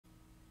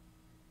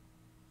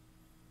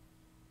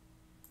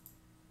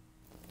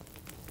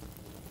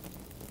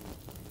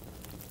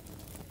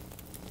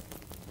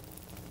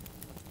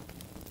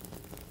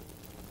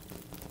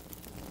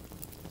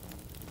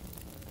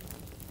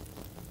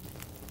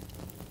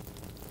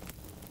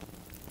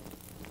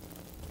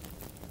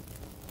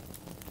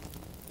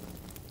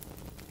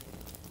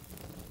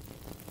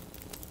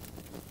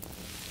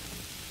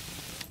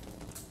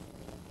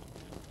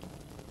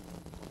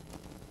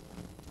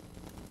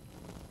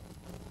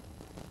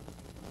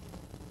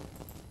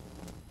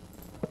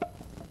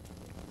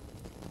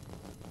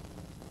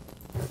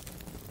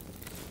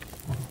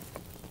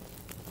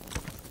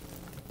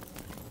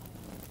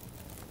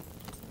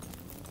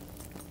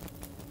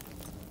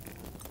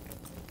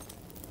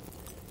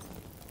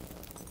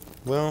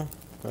Well,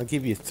 I'll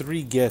give you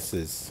three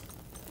guesses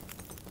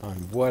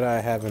on what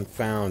I haven't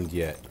found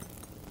yet.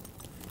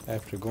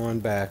 After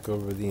going back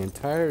over the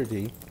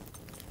entirety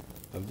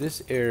of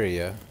this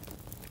area,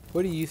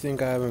 what do you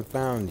think I haven't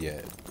found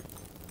yet?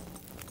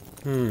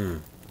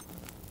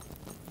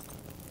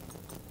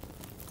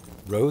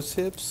 Rose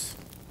hips?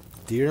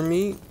 Deer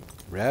meat?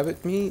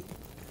 Rabbit meat?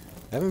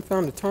 I haven't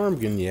found a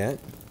ptarmigan yet.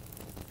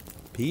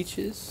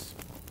 Peaches?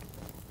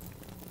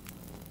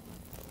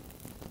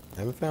 I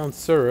haven't found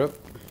syrup.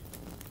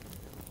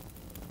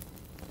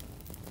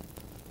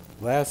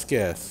 Last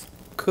guess.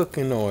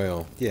 Cooking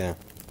oil. Yeah.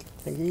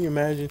 Can you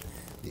imagine?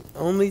 The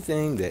only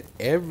thing that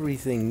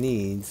everything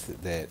needs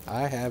that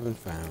I haven't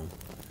found.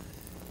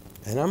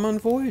 And I'm on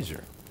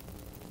Voyager.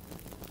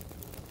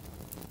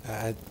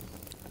 I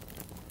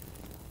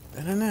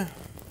don't know.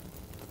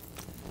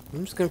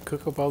 I'm just going to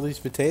cook up all these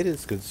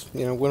potatoes because,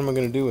 what am I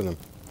going to do with them?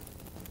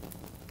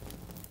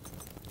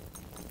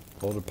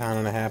 Hold a pound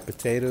and a half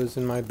potatoes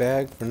in my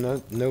bag for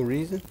no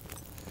reason?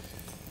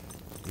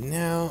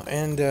 No,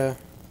 and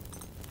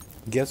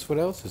guess what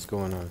else is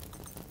going on?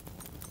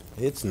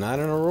 It's not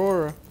an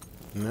aurora.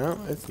 No,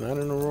 it's not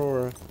an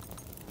aurora.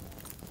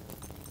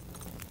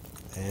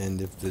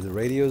 And if the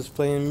radio's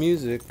playing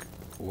music,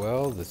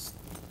 well, the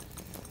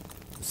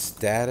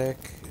static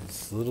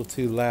is a little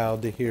too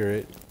loud to hear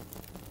it.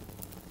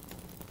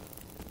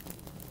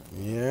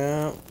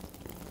 Yeah,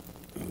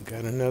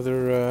 got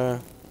another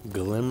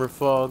glimmer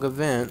fog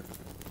event.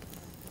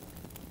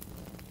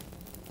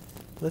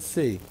 Let's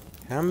see,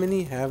 how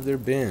many have there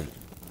been?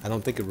 I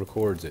don't think it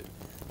records it.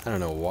 I don't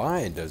know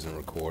why it doesn't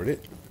record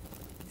it.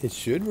 It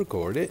should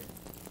record it.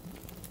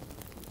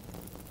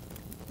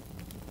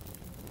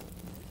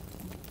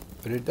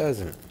 But it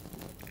doesn't.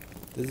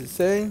 Does it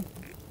say?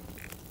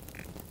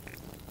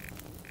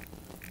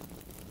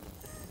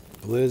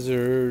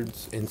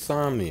 Blizzards,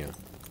 insomnia.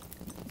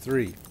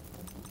 3.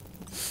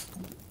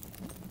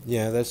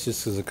 Yeah, that's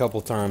just because a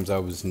couple times I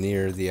was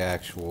near the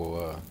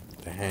actual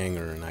the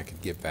hangar and I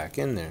could get back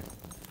in there.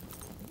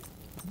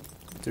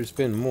 There's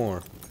been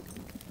more.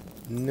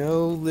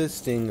 No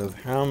listing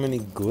of how many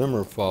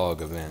glimmer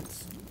fog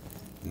events.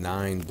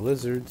 9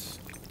 blizzards.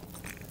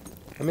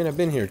 I mean, I've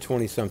been here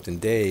 20-something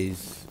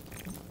days.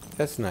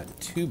 That's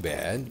not too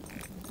bad.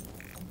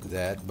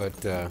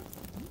 But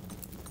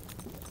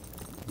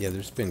yeah,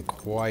 there's been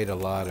quite a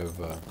lot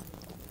of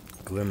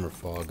glimmer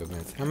fog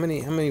events. How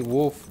many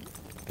wolf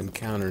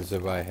encounters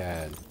have I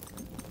had?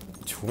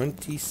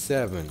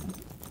 27.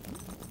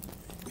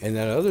 And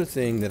that other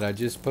thing that I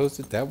just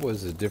posted, that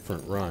was a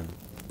different run.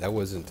 That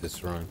wasn't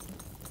this run.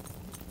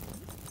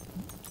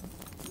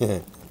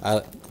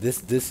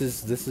 This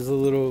is a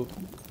little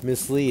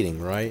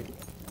misleading, right?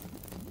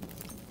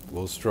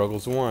 Little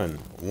struggles 1.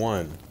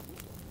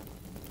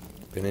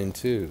 Been in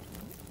 2.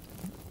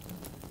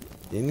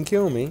 Didn't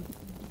kill me.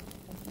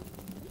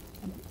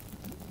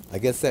 I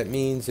guess that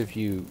means if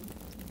you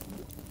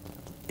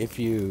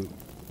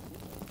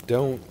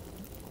don't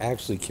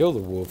actually kill the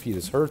wolf, you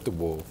just hurt the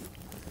wolf.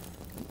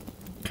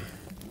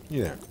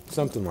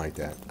 Something like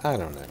that. I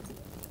don't know.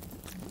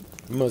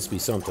 It must be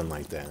something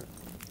like that.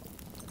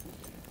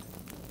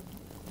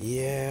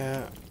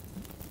 Yeah.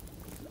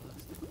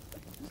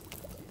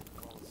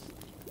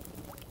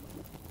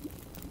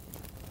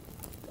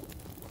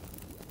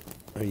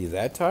 Are you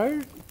that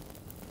tired?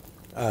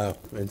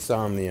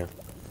 Insomnia.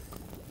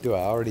 Do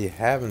I already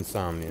have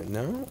insomnia?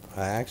 No,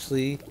 I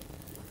actually...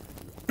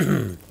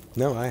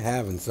 No, I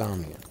have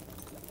insomnia.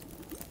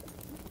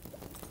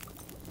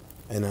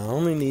 And I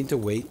only need to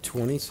wait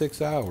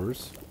 26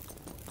 hours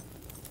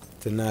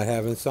to not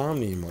have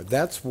insomnia anymore.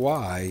 That's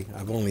why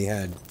I've only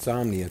had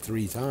insomnia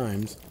 3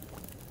 times.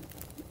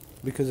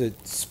 Because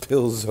it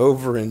spills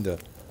over into,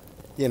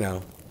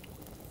 a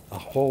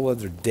whole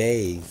other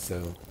day,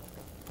 so...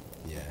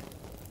 Yeah.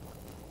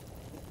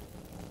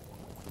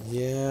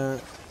 Yeah.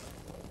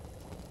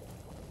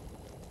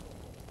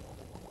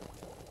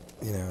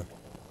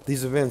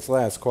 These events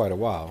last quite a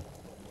while.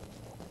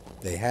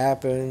 They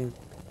happen,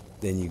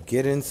 then you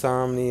get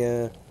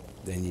insomnia,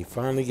 then you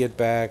finally get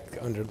back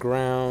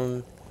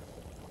underground.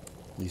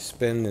 You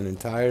spend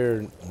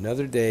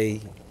another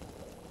day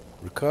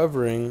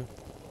recovering,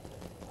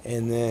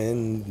 and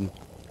then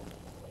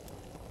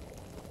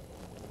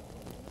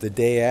the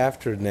day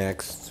after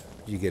next,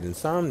 you get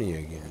insomnia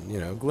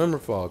again. Glimmer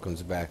fog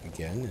comes back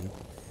again, and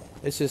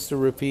it's just a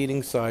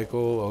repeating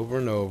cycle over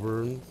and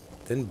over. And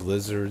then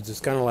blizzards. It's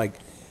kind of like,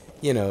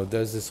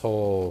 there's this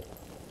whole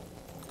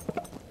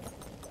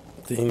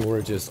thing where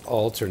it just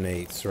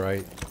alternates,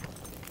 right?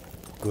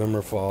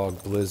 Glimmer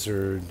fog,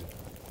 blizzard,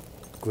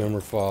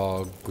 glimmer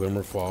fog,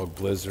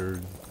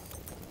 blizzard,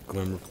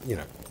 glimmer,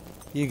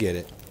 you get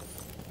it.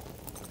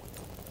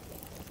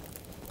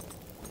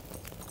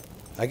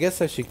 I guess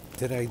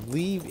did I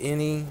leave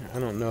any? I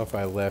don't know if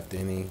I left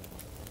any.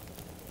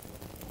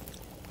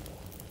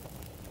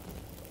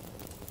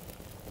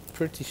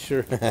 Pretty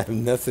sure I have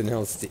nothing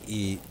else to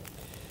eat.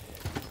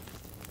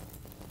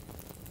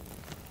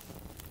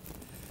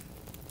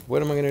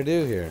 What am I going to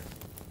do here?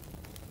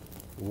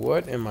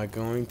 What am I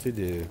going to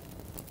do?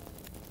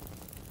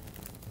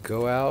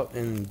 go out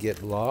and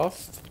get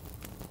lost.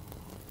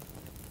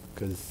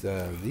 Because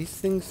these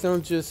things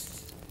don't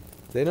just,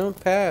 they don't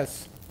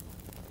pass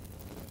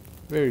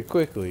very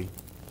quickly.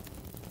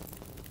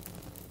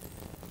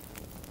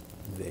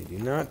 They do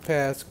not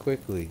pass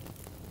quickly.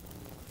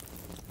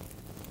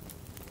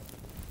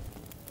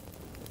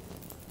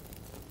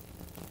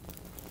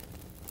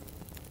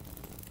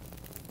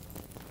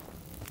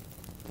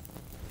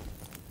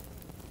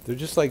 They're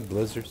just like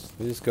blizzards.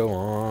 They just go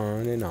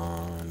on and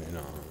on and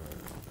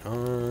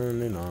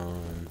on and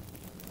on.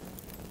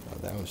 Oh,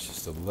 that was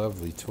just a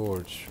lovely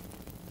torch.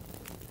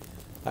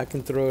 I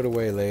can throw it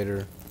away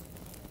later.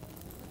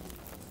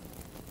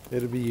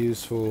 It'll be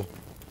useful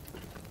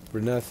for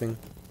nothing.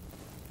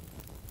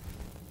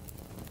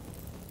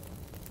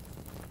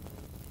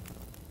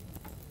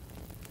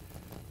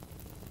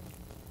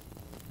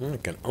 I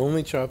can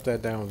only chop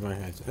that down with my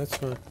hands. That's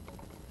fine.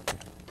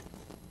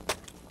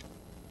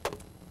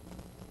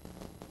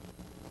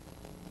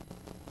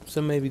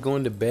 So maybe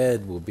going to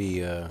bed will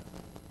be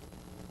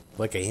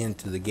like a hint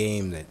to the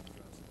game that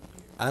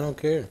I don't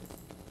care.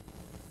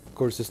 Of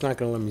course, it's not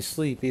going to let me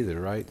sleep either,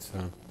 right?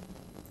 So,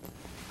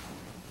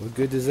 what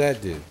good does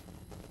that do?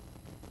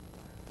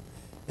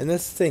 And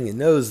that's the thing, it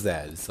knows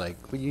that. It's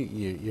like, well,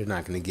 you're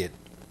not going to get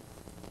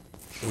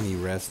any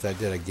rest.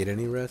 Did I get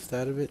any rest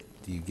out of it?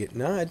 Do you get...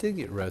 No, I did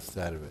get rest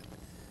out of it.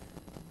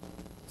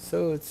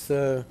 So it's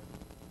is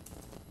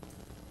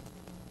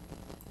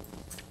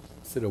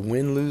it a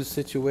win-lose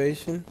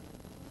situation?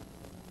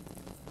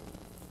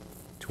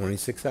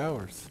 26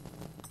 hours.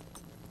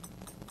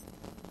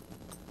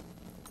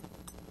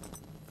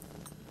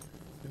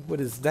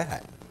 What is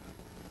that?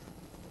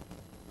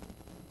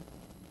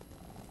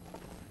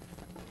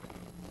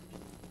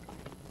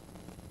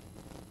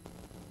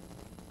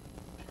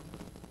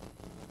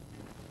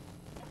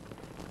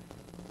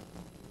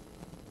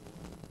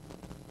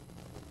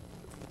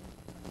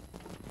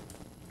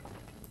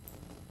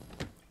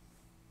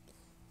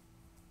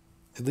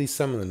 At least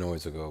some of the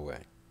noise will go away.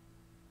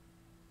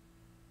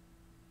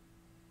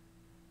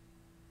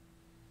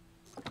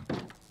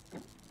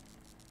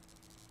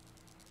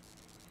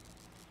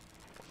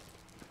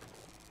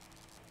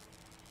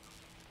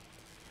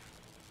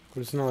 Of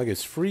course, it's not like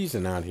it's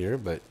freezing out here,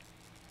 but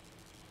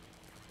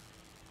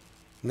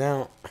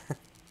now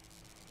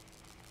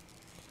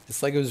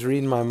it's like it was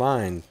reading my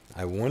mind.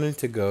 I wanted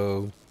to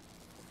go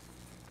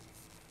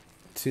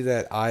to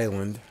that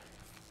island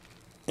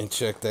and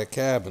check that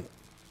cabin.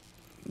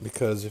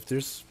 Because if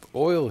there's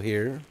oil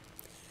here,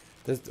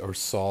 or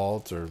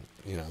salt, or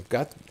you know, I've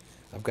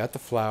got the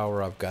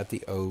flour, I've got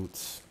the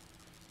oats.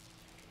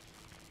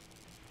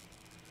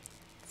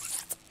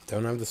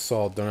 Don't have the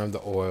salt, don't have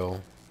the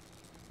oil.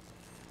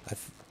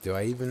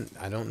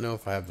 I don't know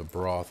if I have the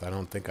broth. I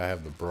don't think I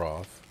have the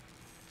broth.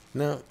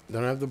 No,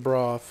 don't have the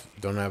broth,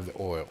 don't have the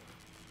oil.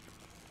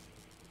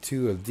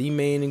 Two of the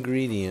main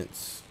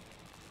ingredients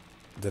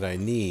that I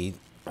need,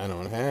 I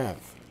don't have.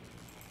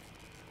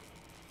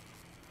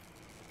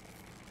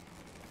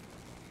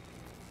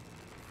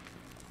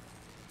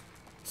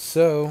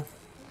 So,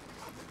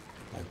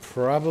 I'd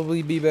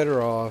probably be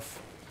better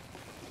off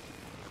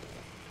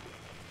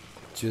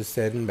just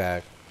heading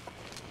back.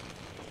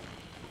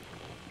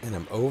 And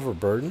I'm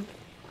overburdened?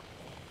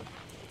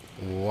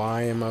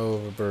 Why am I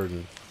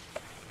overburdened?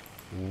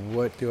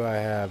 What do I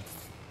have?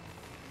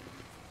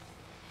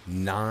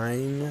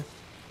 2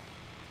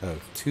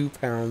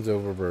 pounds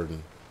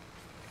overburdened.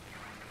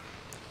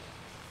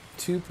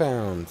 2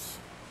 pounds.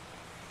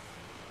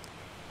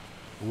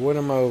 What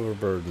am I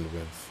overburdened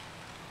with?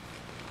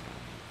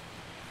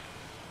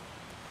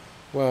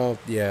 Well,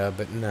 yeah,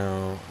 but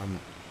no,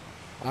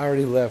 I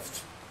already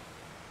left.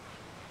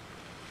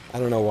 I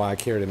don't know why I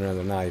carried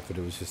another knife, but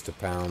it was just a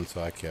pound,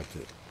 so I kept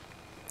it.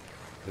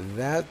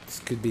 That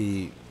could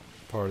be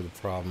part of the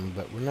problem,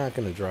 but we're not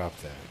going to drop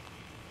that.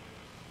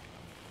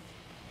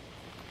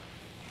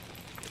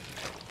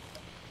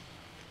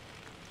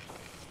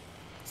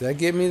 Does that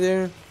get me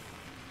there?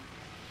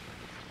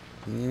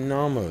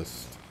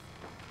 Almost.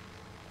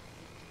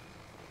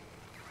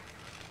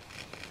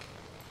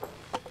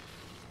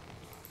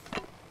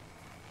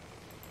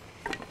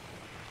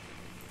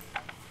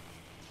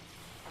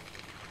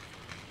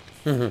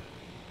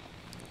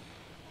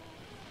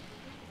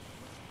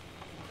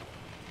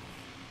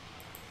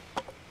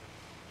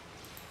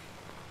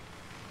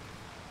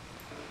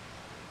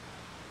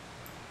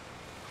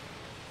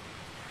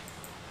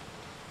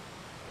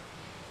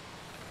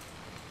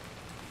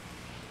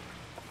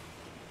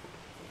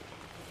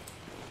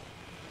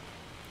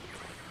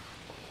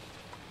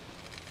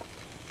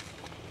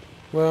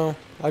 Well,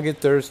 I'll get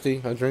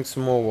thirsty. I'll drink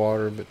some more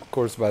water, but of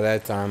course by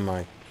that time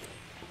my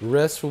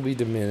rest will be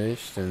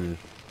diminished, and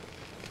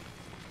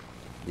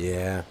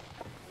yeah.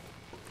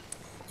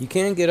 You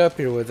can't get up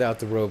here without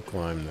the rope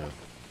climb, though.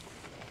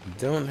 You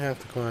don't have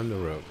to climb the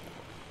rope.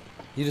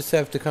 You just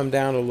have to come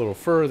down a little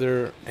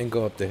further and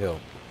go up the hill.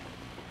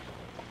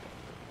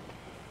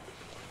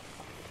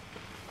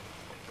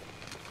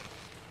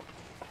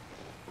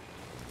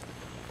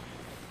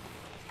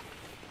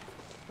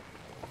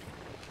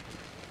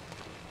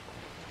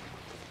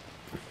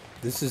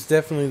 This is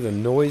definitely the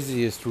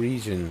noisiest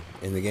region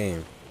in the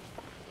game.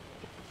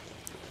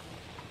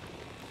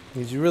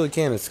 Because you really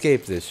can't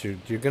escape this.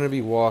 You're gonna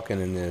be walking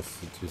in this.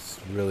 There's just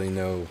really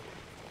no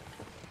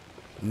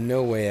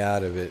way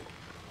out of it.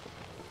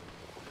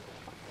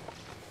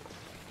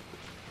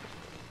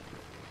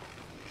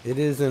 It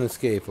is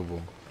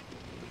inescapable.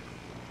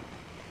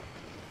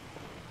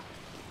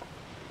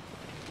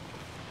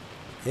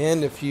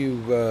 And if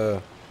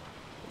you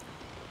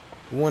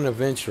want to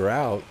venture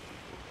out,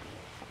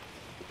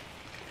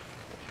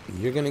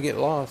 you're gonna get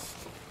lost.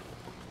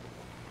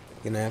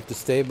 You're gonna have to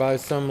stay by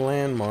some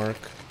landmark.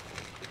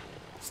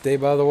 Stay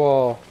by the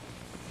wall.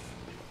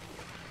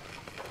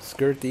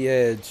 Skirt the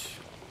edge.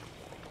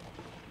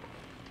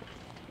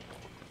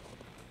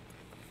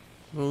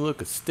 Oh,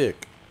 look, a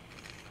stick.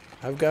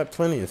 I've got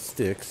plenty of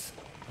sticks.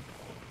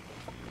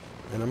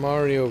 And I'm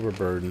already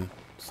overburdened.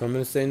 So I'm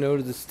going to say no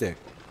to the stick.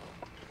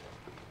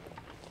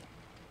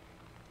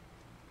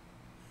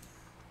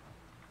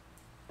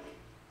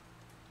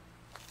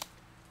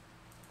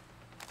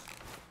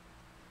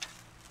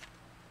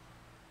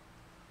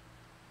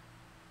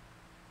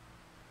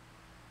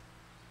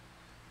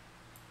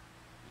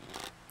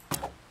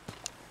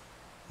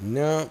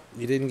 No,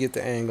 you didn't get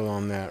the angle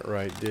on that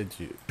right, did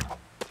you?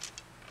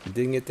 You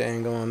didn't get the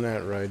angle on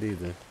that right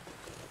either.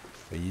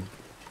 But you...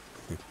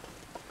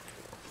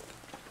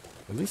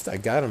 At least I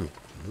got him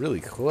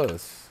really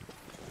close.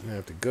 I don't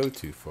have to go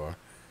too far.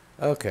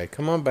 Okay,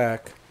 come on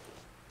back.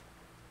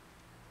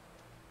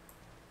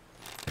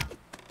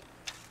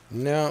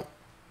 No.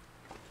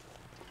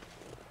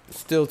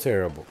 Still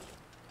terrible.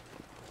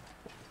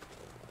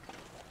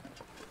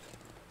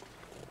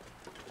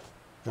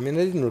 I mean,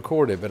 I didn't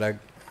record it, but I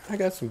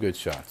got some good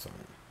shots on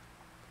it.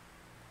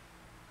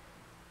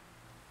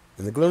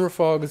 And the glimmer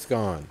fog is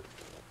gone.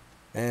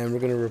 And we're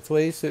going to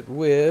replace it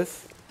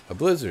with a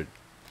blizzard.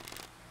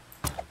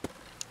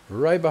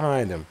 Right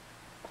behind him.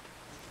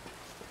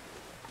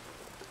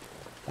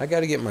 I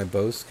got to get my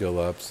bow skill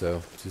up,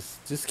 so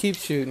just keep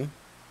shooting.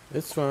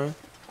 It's fine.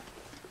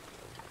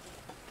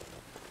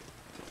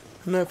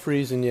 I'm not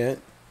freezing yet.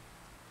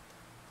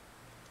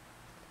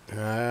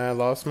 I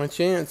lost my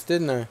chance,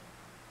 didn't I?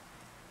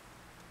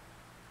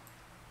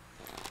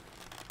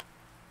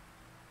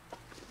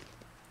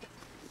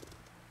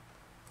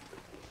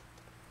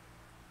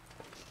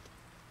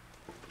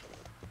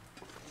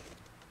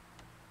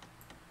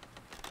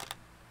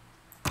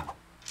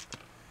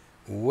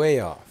 Way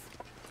off.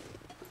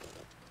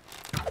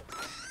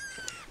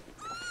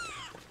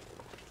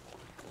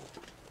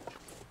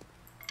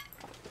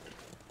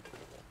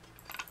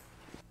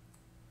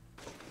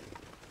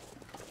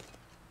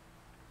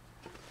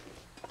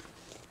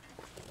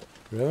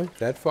 Really?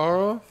 That far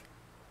off?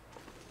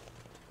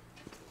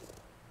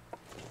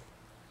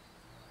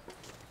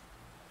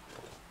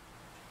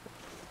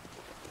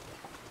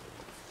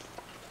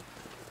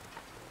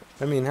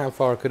 I mean, how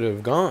far could it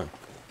have gone?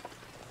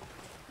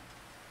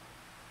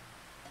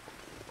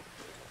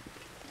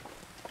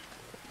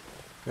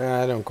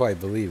 I don't quite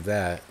believe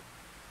that.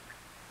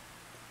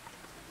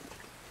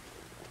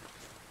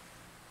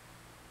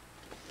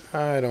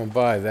 I don't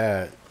buy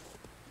that.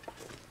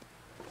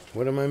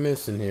 What am I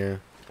missing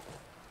here?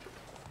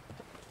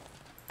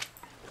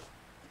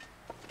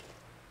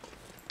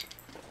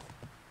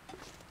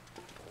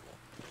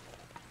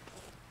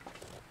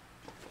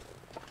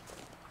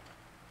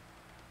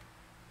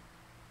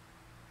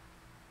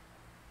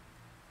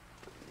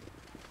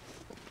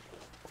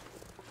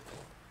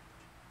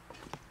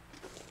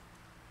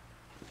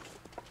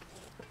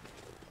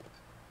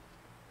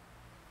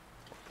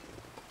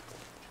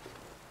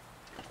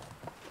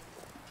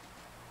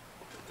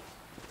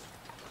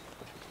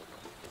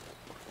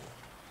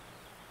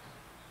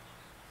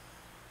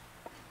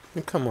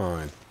 Come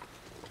on.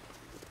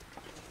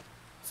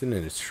 Is it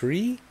in a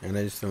tree and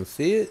I just don't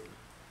see it?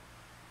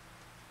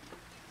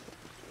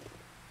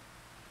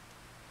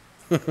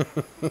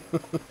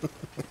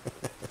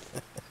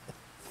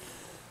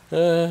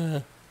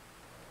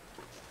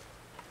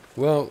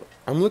 Well,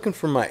 I'm looking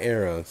for my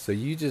arrow, so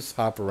you just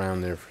hop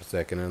around there for a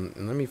second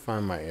and let me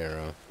find my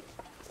arrow.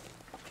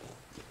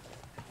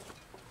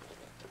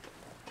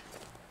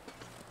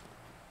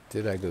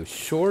 Did I go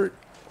short?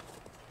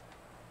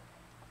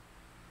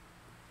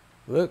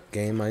 Look,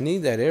 game, I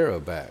need that arrow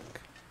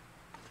back.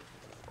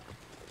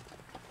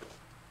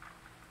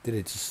 Did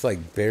it just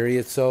like bury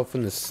itself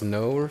in the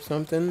snow or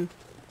something?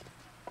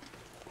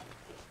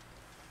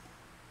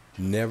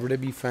 Never to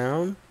be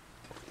found?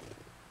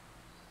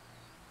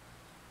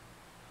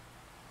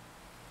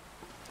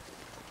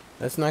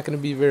 That's not going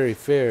to be very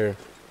fair.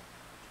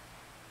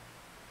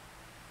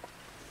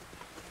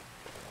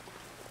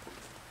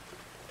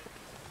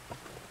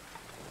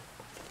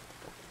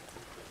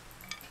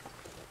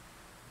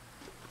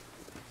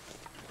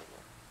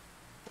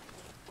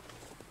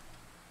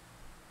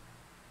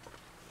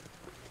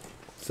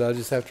 So I'll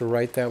just have to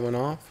write that one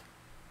off?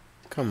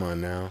 Come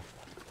on now.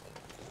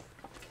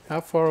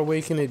 How far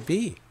away can it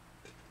be?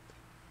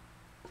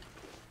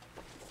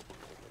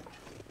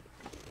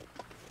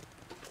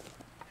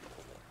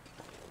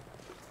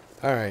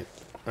 Alright.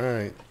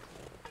 Alright.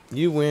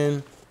 You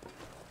win.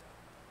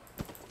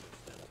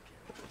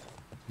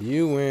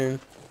 You win.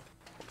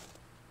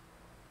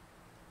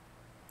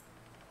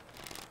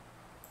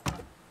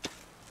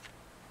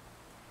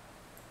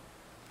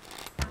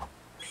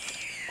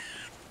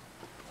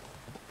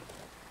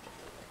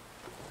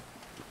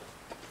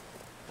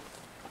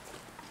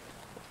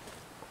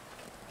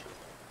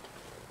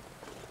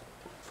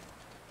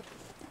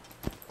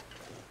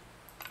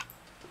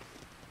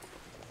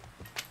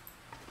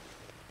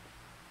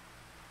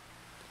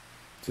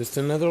 Just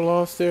another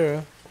lost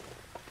era.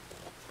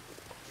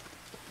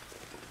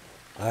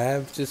 I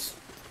have just...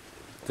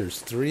 There's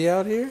 3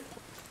 out here?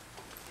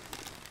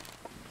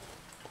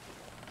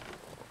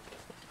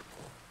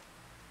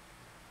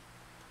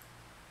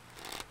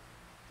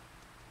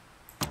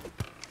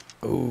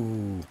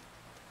 Ooh.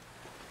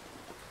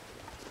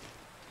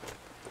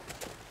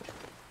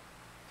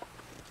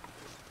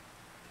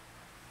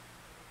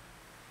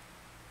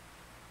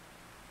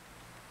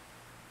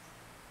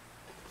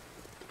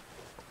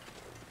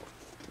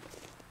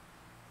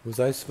 Was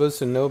I supposed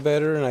to know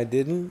better and I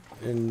didn't?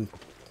 And...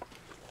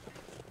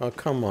 Oh,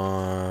 come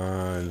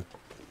on.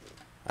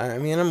 I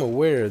mean, I'm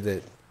aware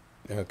that...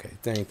 Okay,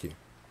 thank you.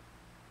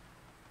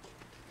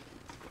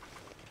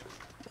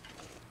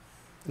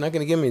 Not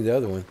gonna give me the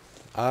other one,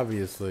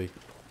 obviously.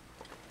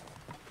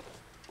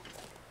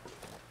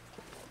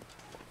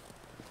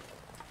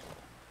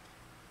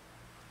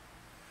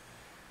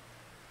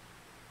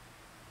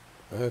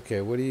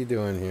 Okay, what are you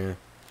doing here?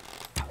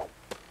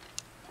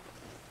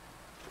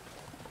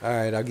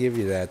 Alright, I'll give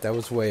you that. That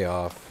was way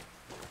off.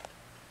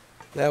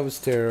 That was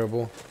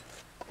terrible.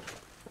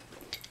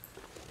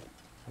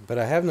 But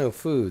I have no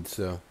food,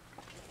 so...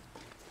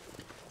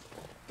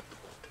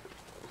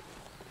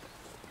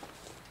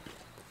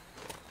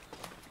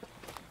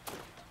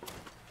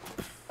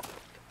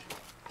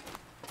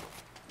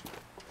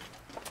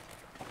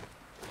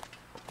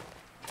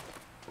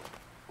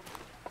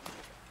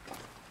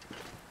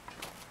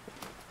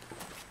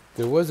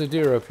 There was a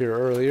deer up here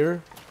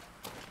earlier.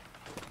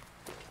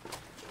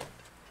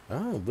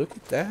 Oh, look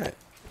at that.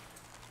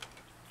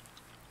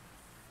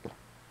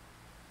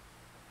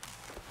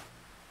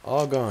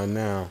 All gone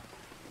now.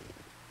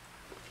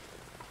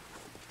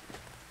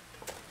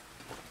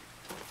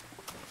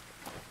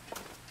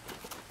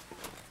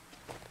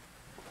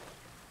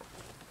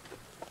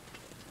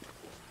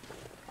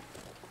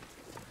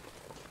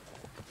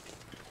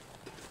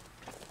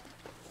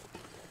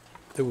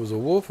 There was a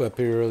wolf up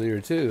here earlier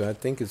too. I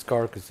think his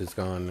carcass is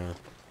gone now.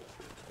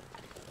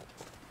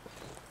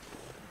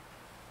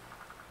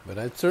 But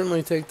I'd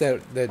certainly take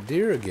that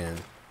deer again.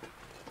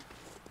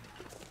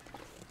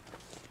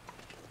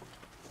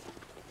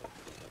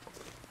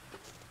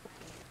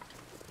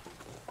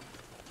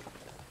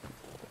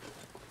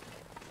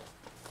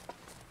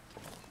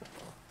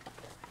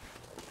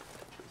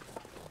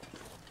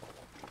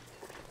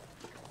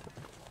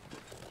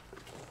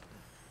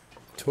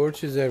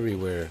 Torches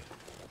everywhere.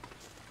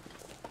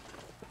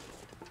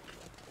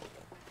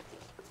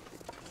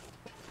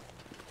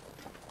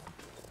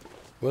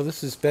 Well,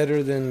 this is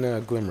better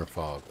than glimmer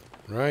fog,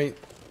 right?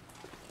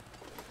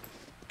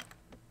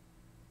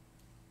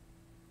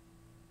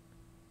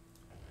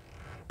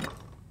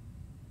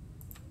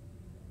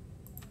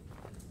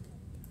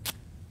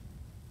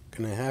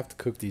 Gonna have to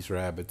cook these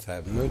rabbits. I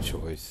have no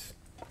choice.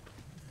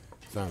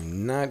 So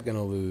I'm not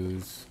gonna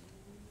lose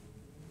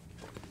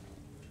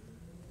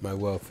my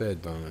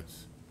well-fed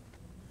bonus.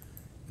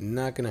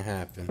 Not gonna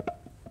happen.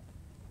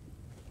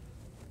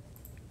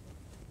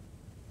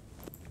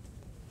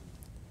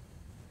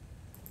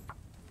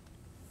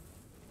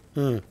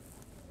 I'm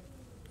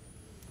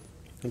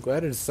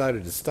glad I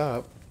decided to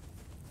stop.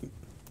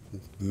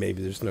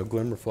 Maybe there's no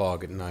glimmer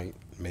fog at night.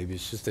 Maybe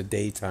it's just a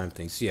daytime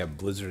thing. So you have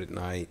blizzard at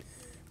night,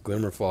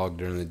 glimmer fog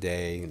during the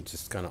day, and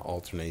just kind of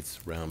alternates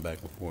around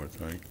back and forth,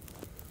 right?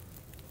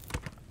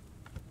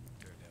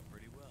 Turned out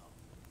pretty well.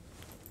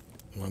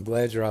 Well, I'm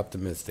glad you're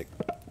optimistic.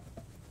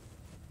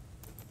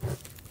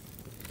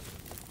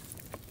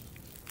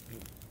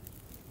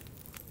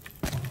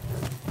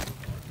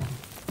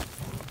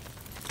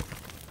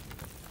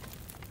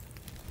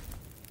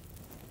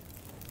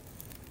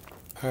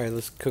 Alright,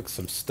 let's cook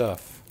some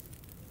stuff.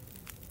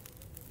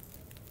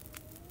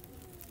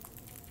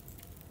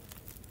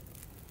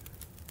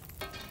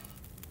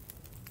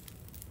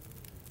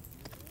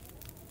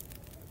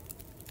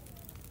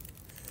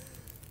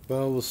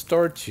 Well, we'll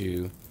start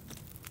you.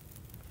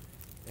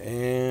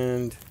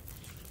 And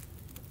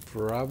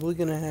probably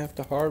gonna have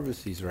to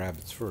harvest these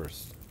rabbits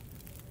first.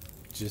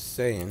 Just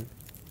saying.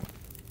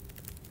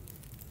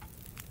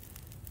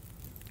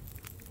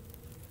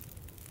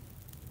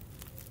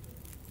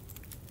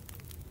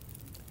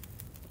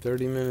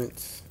 $30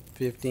 minutes,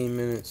 15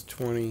 minutes,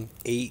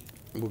 28.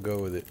 We'll go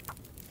with it.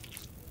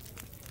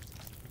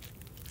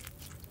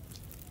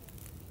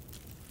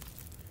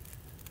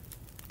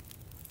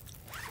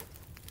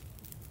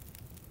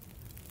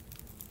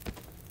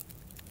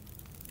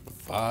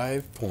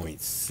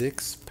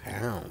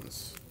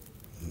 £5.6.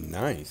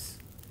 Nice.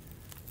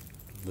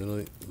 A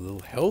little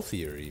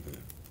healthier even.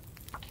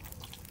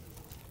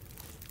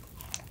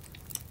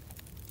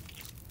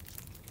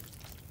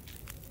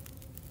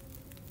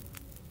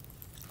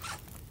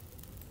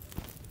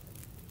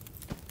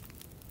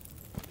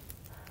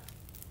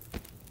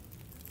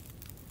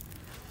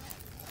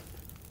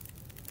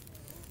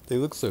 They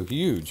look so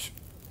huge.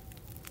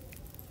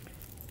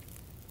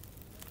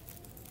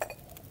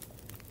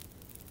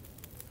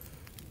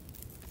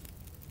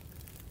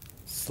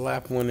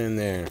 Slap one in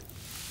there.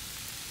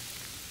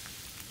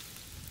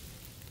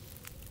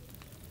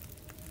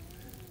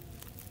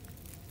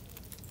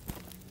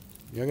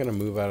 You're gonna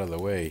move out of the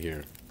way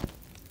here.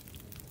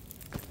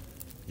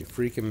 You're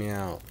freaking me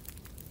out.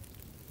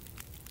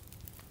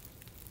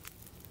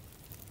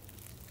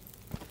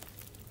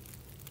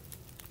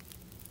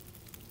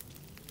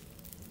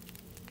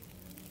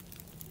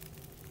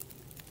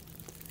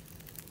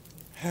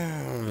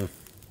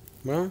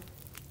 Well,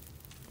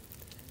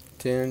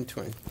 10,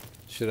 20.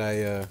 Should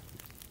I,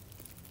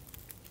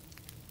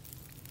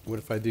 what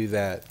if I do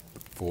that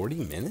 40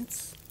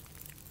 minutes?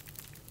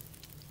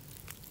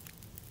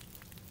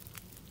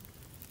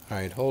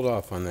 Alright, hold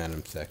off on that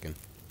a second.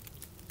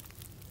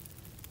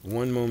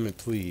 One moment,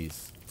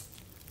 please.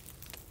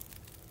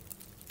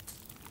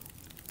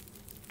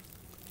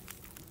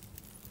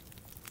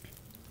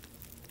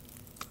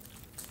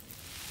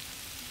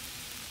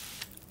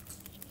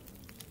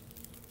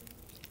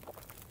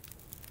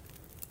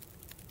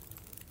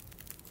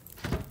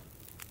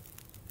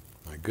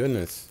 My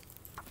goodness.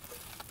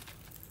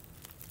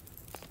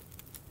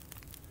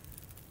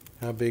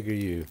 How big are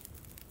you?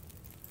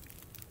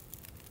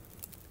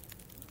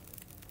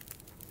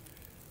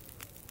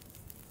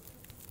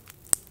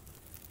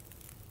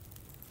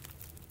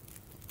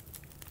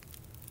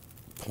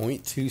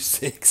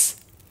 .26.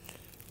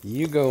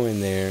 You go in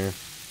there.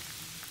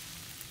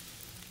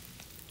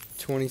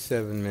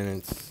 27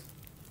 minutes.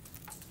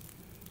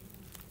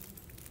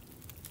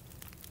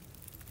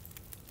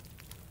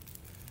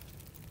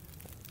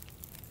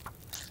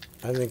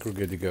 I think we're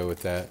good to go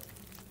with that.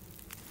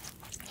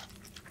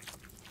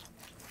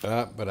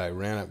 But I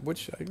ran up,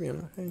 which, you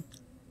know, hey,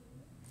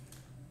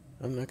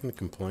 I'm not going to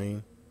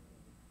complain.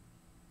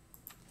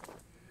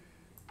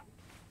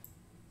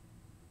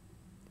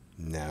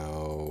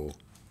 No.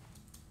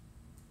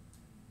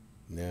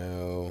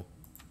 No.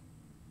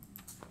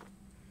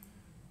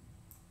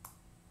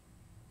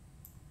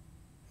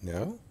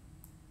 No?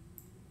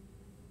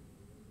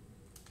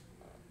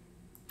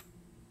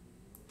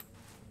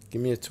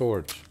 Give me a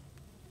torch.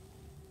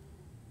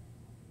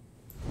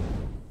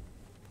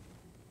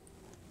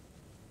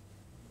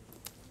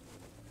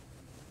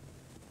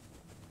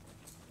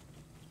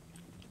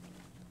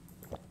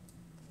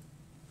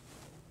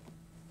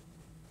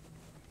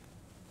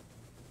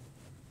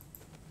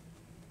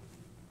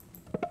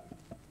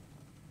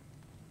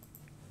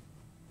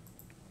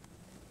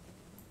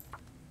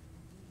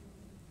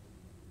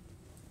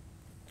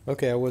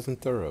 Okay, I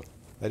wasn't thorough.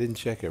 I didn't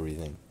check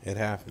everything. It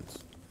happens.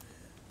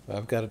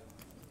 I've got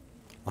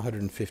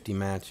 150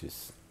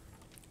 matches.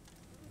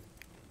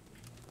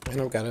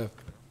 And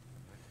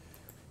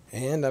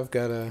I've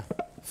got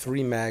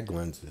 3 mag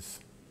lenses.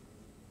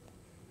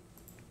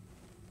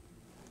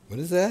 What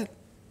is that?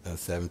 Oh,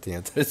 17.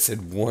 I thought it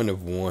said 1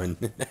 of 1.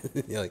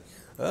 You're like,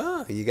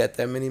 oh, you got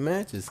that many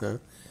matches, huh?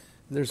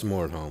 There's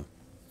more at home.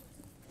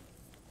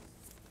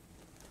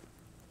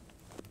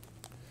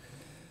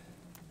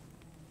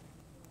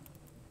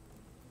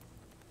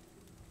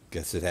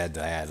 Guess it had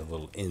to add a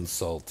little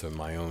insult to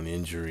my own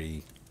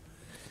injury.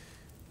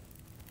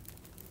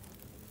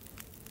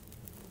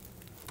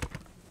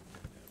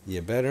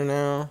 You better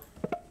now?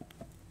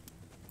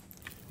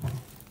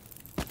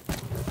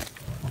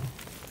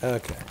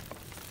 Okay.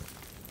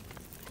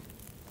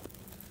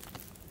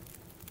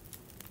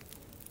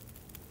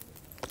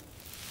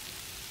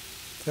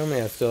 Tell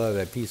me I still have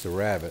that piece of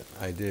rabbit.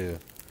 I do.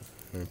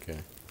 Okay.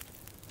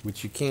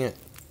 Which you can't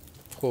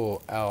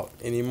pull out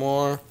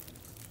anymore.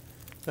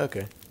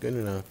 Okay, good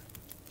enough.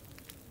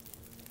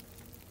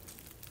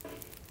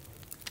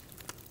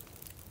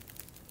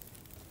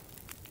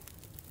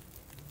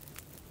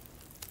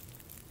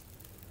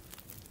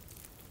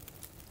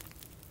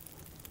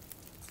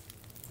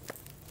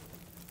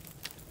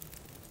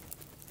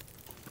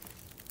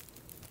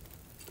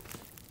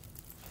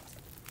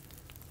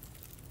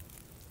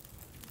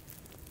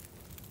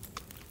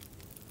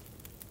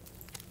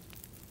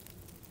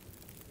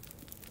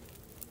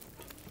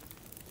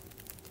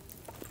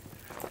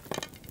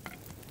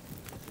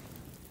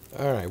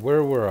 All right,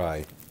 where were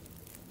I?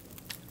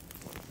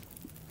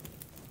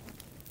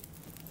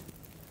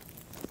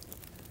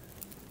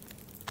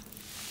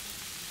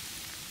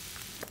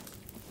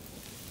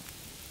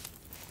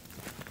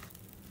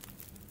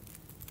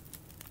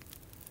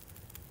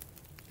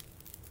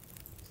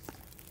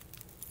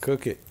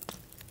 Cook it.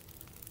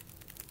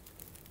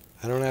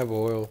 I don't have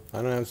oil.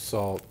 I don't have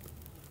salt.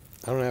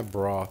 I don't have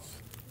broth.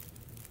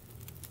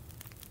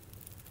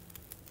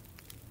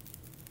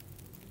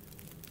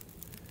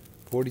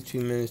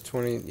 $42 minutes,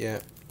 20, yeah.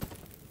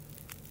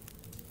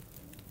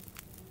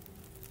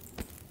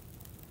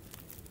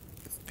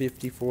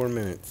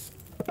 $54.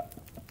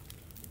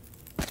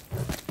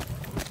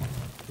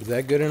 Is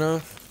that good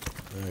enough?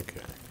 Okay.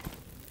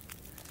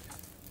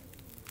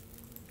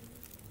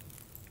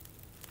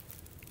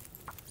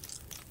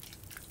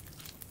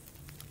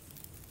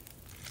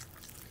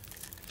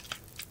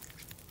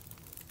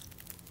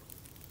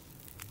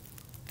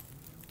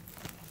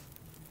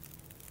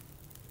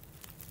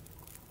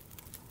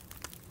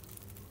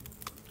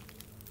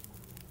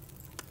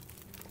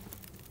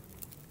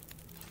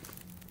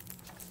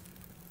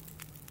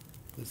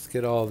 Let's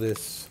get all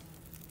this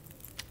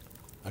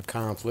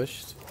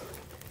accomplished.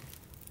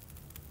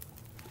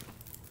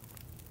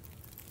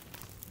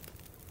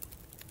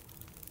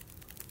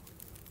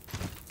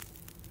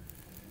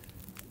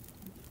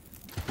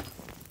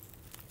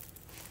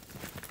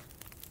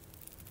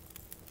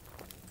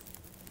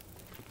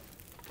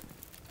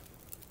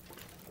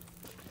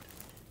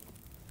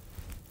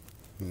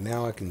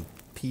 Now I can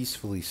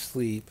peacefully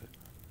sleep.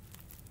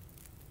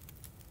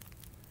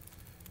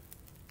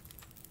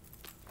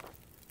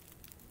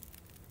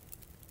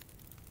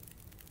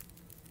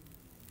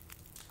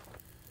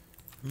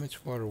 How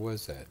much water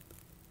was that?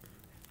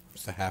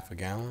 Just a half a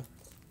gallon?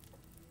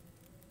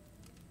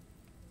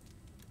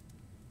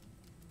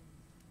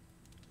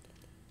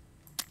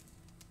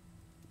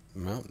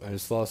 Well, I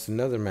just lost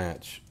another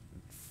match.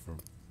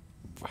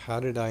 How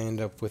did I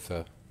end up with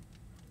a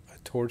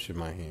torch in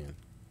my hand?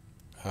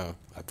 Oh,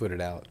 I put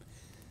it out.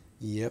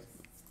 Yep.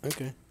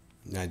 Okay.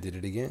 I did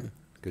it again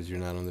because you're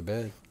not on the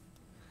bed.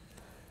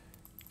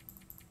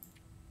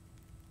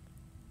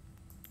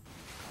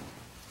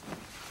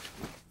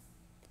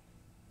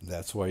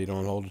 That's why you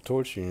don't hold a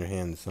torch in your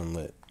hand that's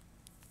unlit.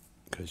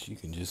 Because you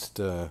can just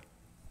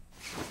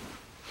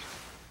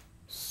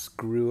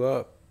screw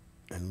up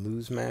and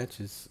lose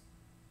matches.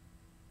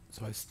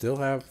 So I still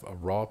have a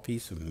raw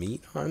piece of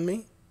meat on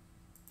me?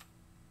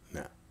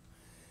 No.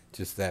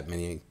 Just that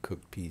many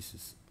cooked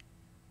pieces.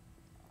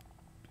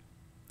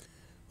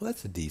 Well,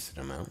 that's a decent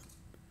amount.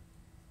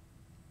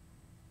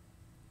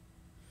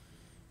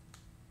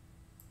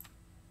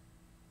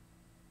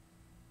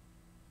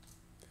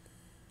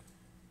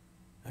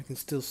 I can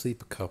still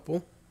sleep a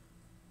couple.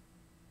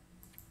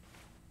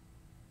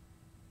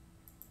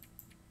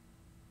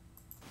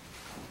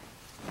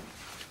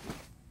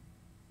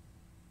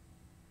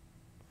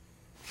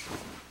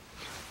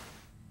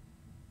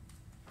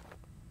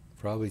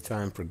 Probably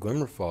time for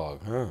glimmer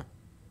fog, huh?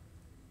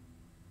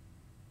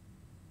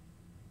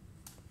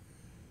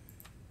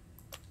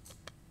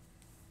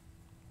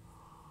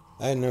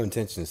 I had no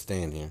intention of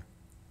staying here.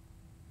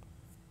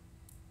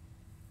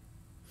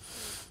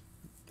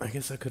 I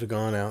guess I could have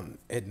gone out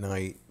at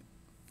night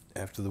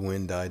after the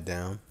wind died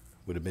down.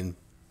 Would have been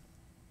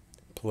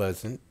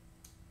pleasant.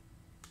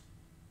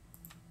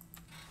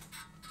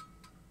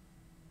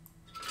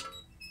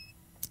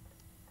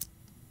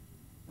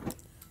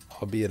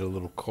 Albeit a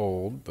little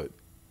cold, but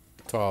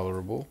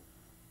tolerable.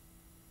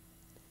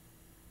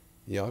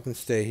 Y'all can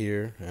stay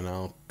here and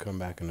I'll come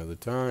back another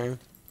time.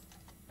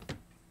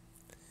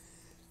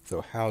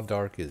 So how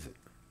dark is it?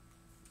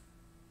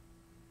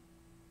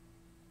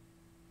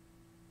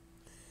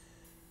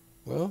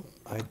 Well,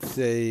 I'd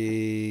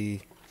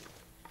say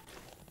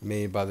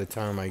maybe by the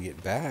time I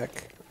get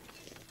back,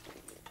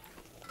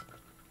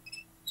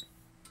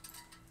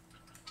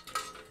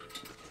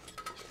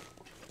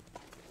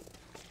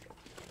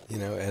 you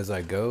know, as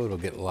I go, it'll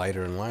get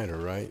lighter and lighter,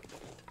 right?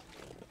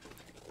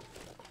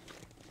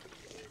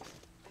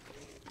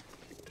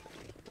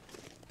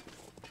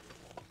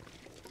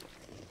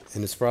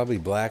 And it's probably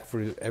black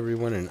for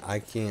everyone, and I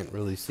can't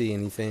really see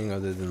anything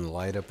other than the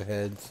light up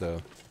ahead,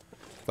 so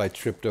if I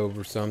tripped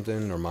over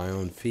something or my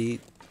own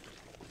feet,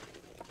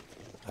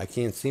 I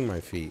can't see my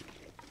feet.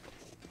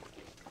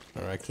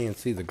 Or I can't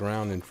see the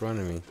ground in front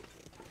of me.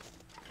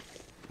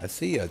 I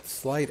see a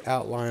slight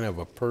outline of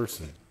a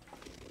person,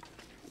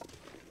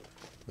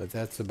 but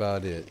that's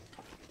about it.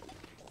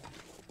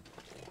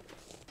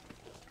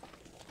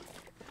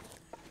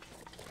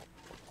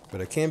 But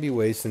I can't be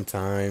wasting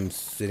time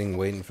sitting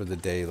waiting for the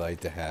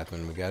daylight to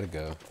happen. We gotta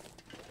go.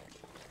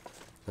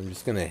 I'm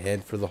just gonna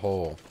head for the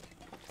hole.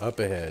 Up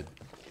ahead.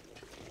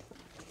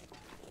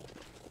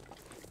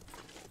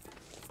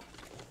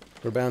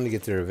 We're bound to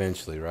get there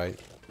eventually, right?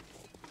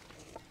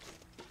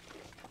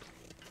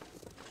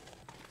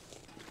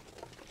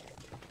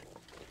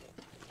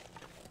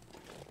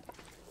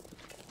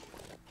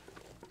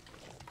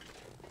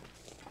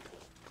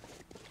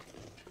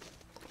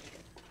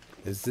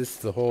 Is this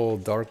the whole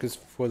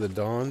darkest before the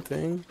dawn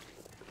thing?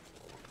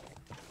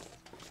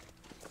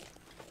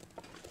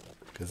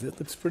 Because it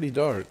looks pretty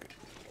dark.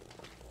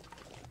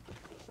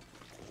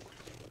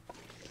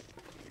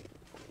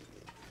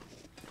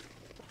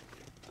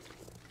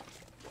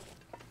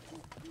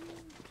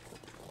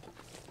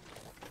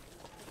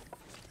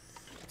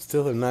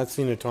 Still have not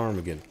seen a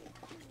ptarmigan.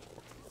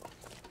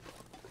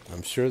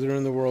 I'm sure they're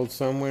in the world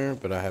somewhere,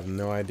 but I have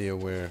no idea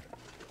where.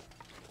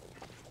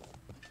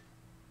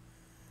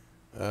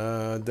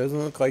 Doesn't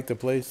look like the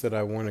place that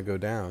I want to go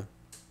down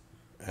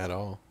at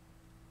all.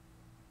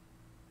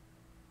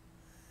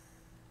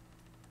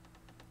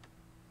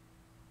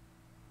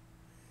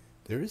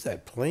 There is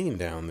that plane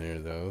down there,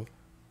 though,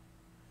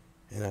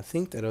 and I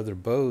think that other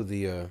bow,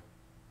 the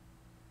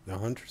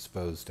hunter's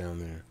bow's down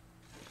there.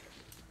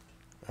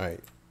 All right,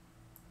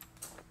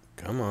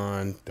 come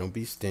on, don't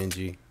be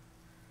stingy.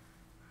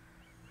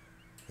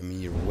 I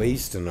mean, you're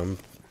wasting them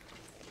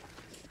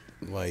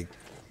like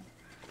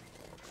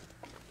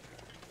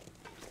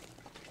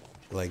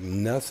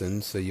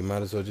nothing, so you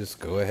might as well just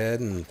go ahead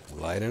and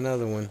light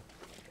another one.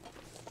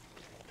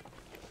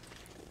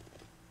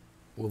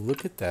 Well,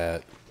 look at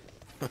that.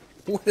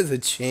 What are the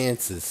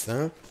chances,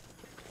 huh?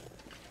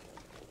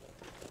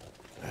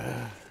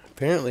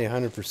 Apparently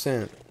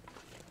 100%.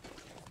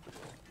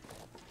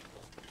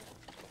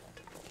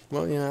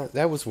 Well, you know,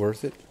 that was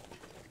worth it.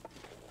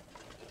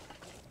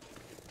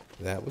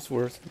 That was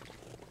worth it.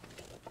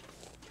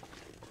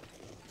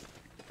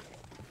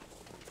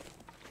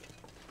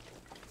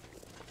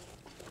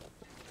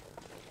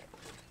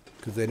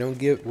 Because they don't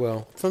give,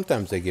 well,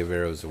 sometimes they give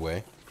arrows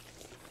away.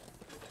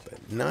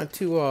 But not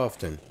too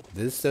often.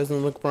 This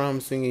doesn't look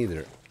promising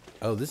either.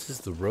 Oh, this is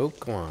the rope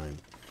climb.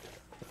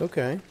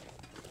 Okay.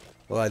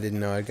 Well, I didn't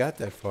know I got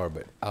that far,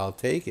 but I'll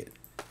take it.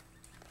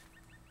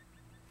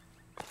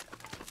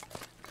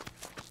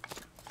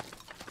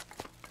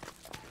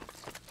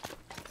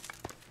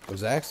 I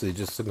was actually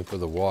just looking for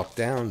the walk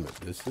down, but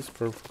this is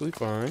perfectly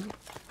fine.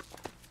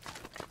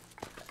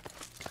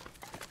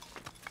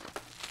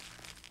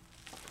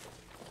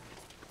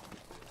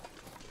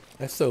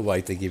 I so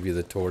like to give you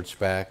the torch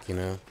back, you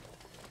know.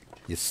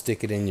 You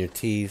stick it in your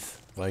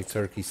teeth, like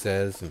Turkey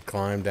says, and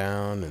climb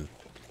down, and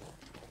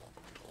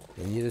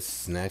you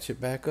just snatch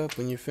it back up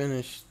when you're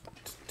finished.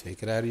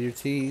 Take it out of your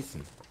teeth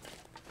and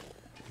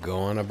go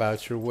on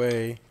about your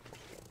way.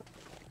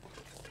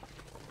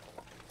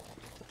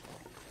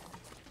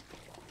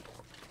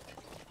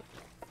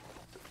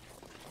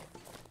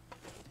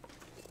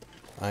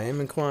 I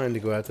am inclined to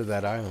go out to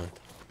that island.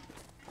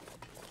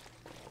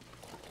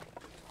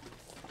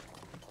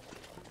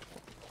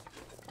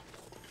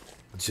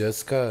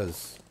 Just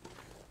 'cause.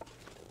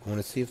 I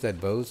want to see if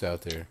that bow's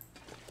out there.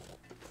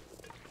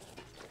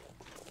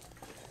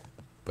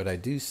 But I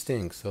do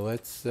stink, so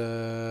let's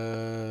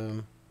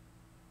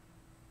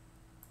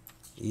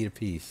eat a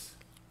piece.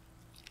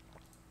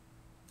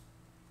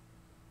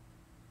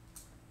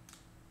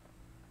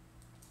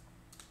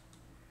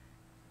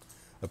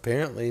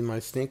 Apparently my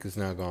stink has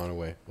now gone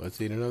away.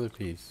 Let's eat another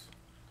piece.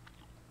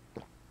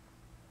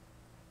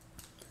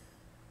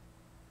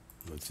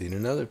 Let's eat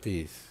another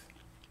piece.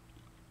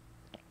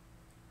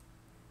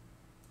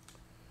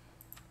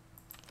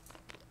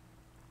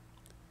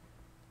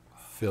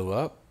 Fill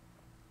up.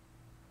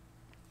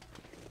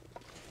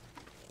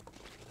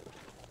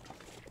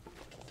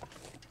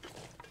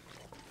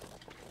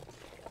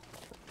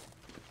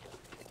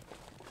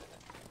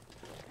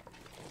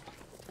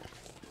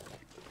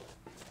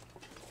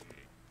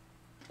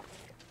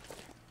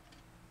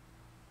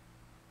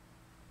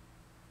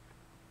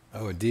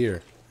 Oh, a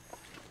deer.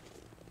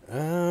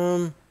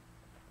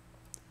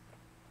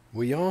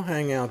 Will y'all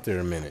hang out there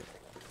a minute?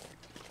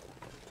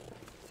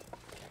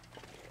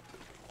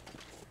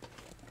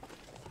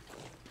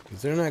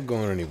 Because they're not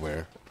going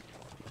anywhere.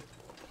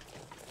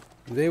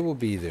 They will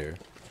be there.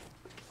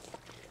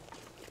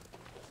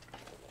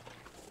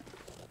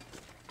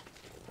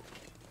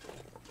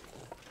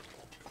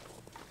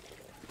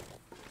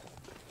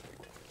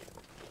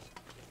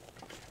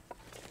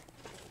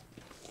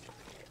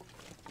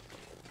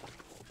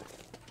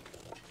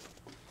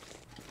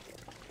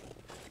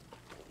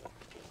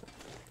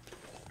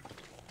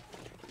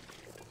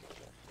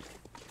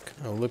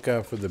 I'll look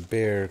out for the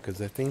bear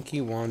because I think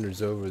he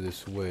wanders over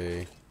this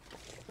way.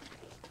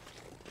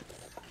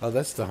 Oh,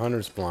 that's the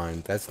hunter's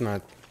blind. That's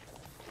not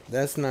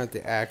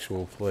the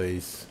actual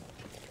place.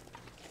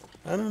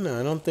 I don't know.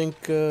 I don't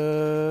think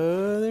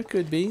there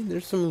could be.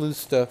 There's some loose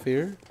stuff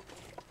here.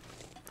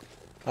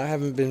 I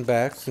haven't been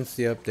back since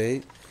the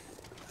update.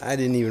 I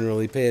didn't even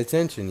really pay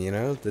attention, you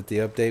know, that the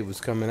update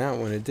was coming out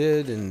when it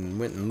did, and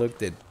went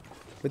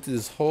to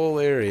this whole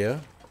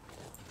area.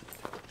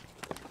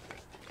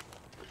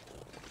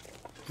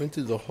 Went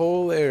through the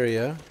whole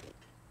area,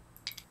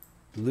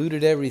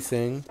 looted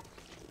everything,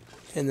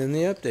 and then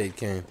the update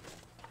came.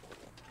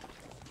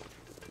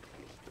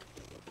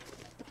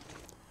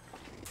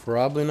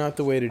 Probably not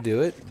the way to do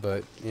it,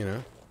 but, you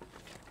know.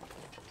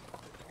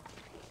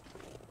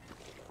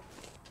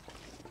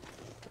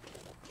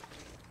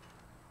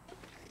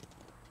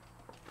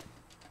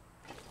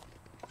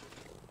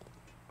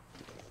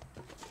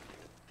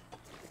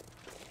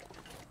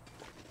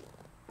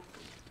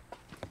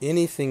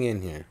 Anything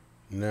in here?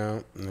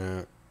 No,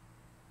 no,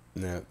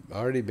 no.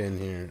 Already been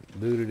here.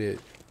 Looted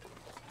it.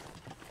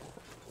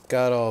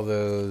 Got all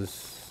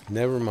those.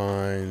 Never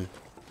mind.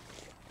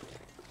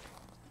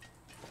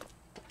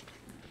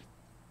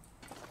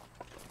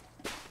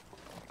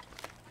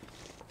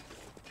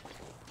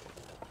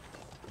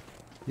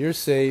 You're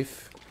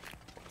safe.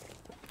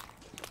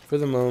 For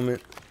the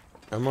moment.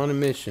 I'm on a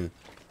mission.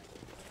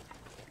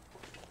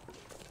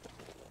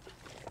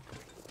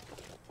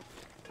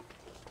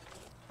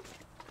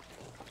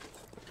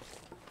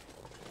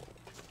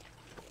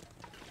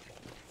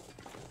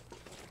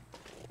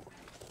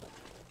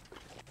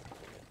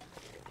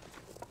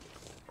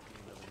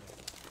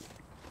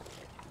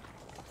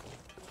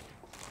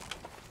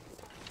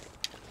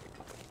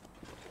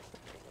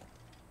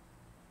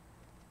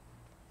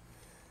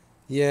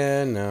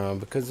 Yeah, no,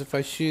 because if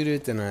I shoot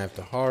it, then I have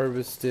to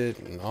harvest it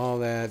and all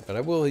that, but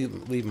I will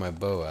leave my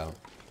bow out.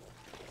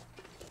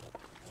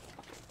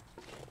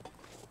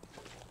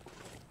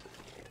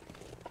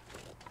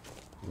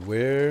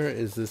 Where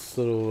is this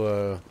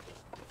little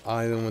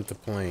island with the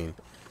plane?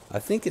 I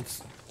think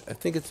it's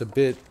a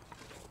bit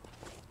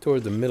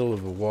toward the middle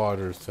of the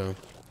water, so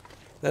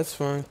that's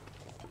fine.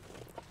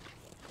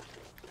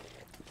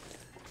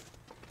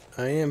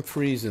 I am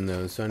freezing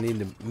though, so I need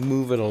to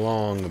move it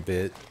along a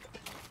bit.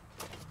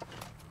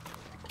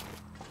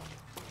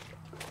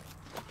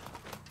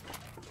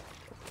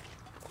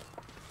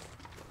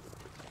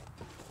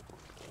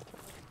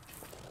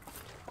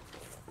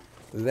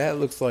 That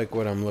looks like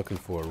what I'm looking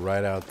for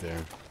right out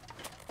there.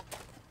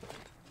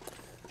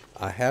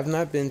 I have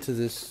not been to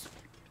this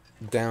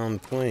down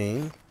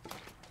plane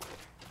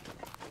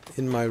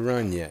in my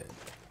run yet,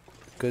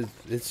 because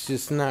it's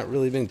just not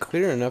really been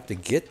clear enough to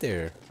get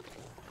there.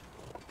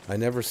 I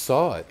never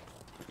saw it.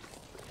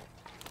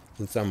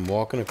 Since I'm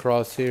walking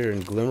across here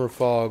in glimmer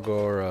fog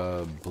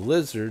or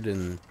blizzard,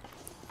 and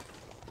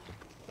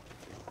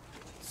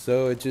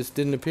so it just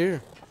didn't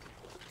appear.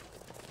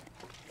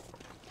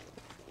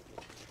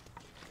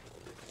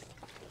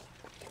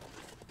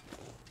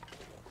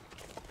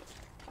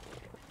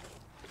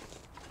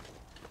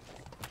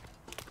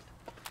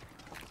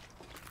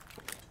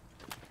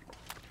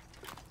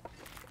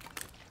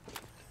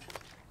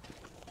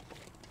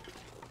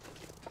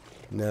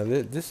 Now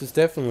this is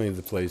definitely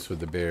the place where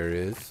the bear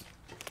is.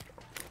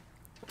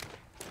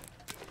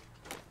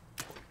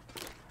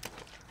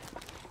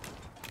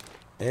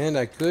 And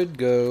I could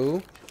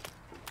go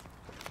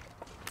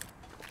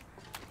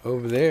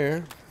over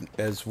there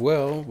as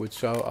well,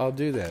 which I'll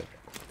do that.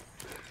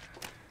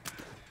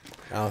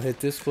 I'll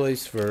hit this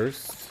place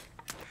first.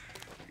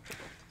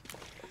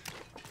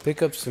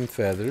 Pick up some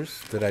feathers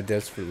that I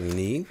desperately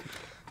need.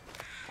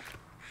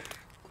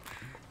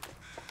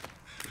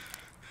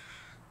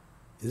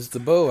 Is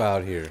the bow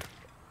out here?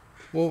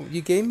 Well,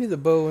 you gave me the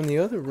bow in the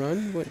other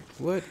run.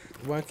 What?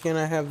 Why can't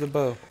I have the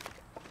bow?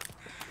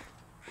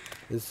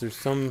 Is there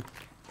some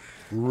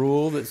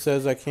rule that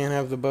says I can't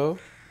have the bow?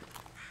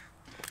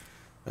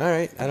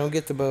 Alright, I don't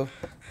get the bow.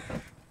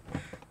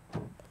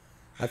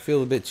 I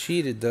feel a bit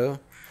cheated though.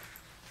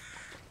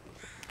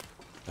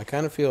 I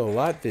kind of feel a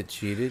lot bit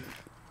cheated.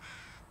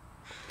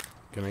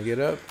 Can I get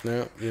up?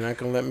 No, you're not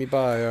gonna let me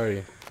by, are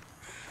you?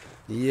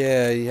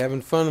 Yeah, you're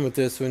having fun with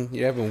this one.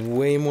 You're having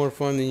way more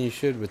fun than you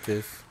should with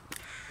this.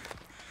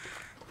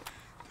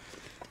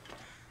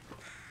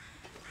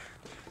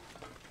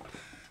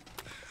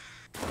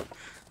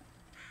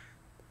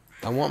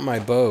 I want my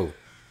bow.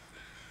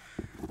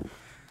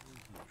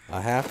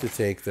 I have to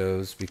take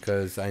those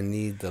because I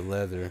need the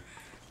leather.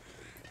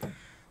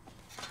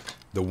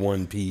 The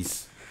one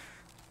piece.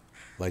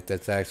 Like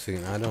that's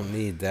actually, I don't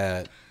need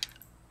that.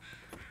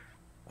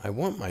 I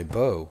want my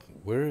bow.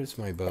 Where is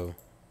my bow?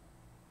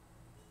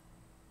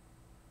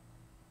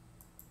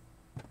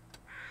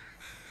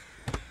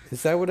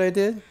 Is that what I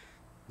did?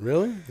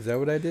 Really? Is that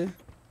what I did?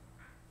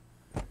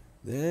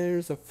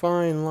 There's a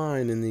fine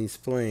line in these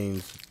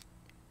planes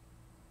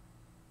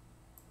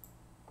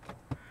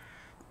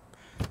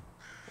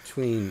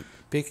between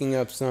picking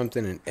up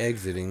something and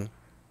exiting.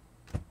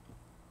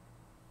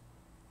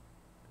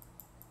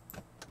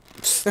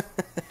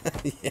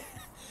 Yeah.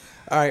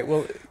 Alright,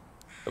 well,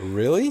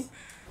 really?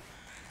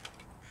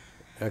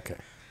 Okay.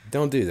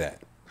 Don't do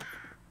that.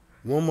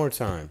 One more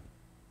time.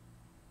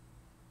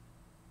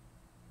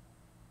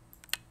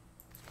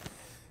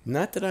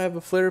 Not that I have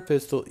a flare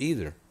pistol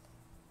either.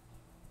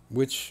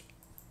 Which,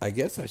 I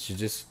guess I should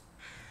just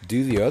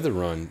do the other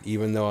run,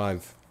 even though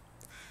I've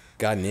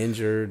gotten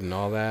injured and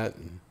all that.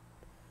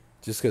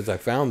 Just because I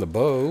found the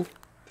bow,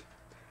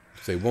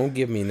 which they won't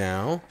give me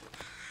now.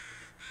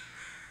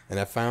 And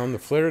I found the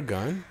flare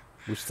gun,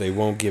 which they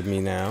won't give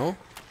me now.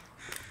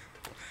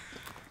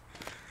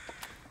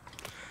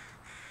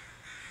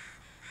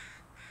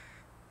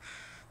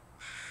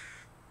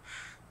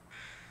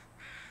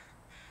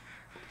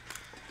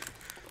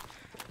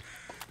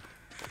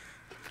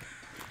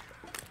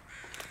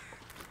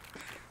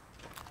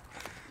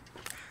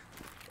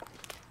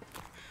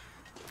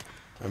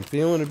 I'm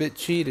feeling a bit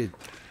cheated.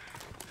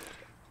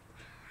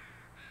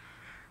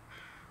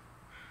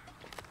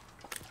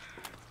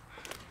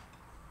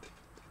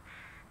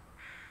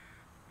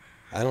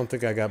 I don't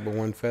think I got but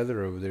one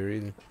feather over there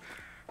either.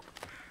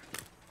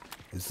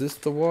 Is this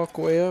the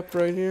walkway up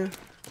right here?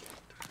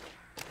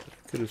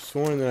 I could have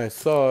sworn that I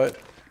saw it.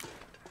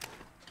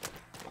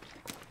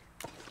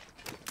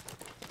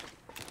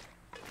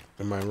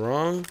 Am I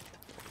wrong?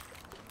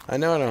 I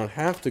know I don't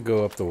have to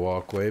go up the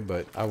walkway,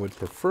 but I would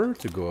prefer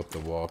to go up the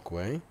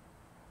walkway.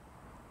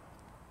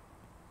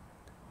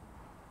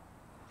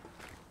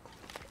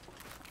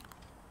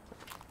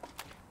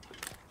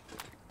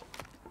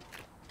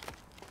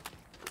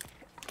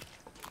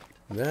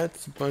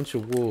 That's a bunch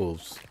of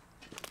wolves.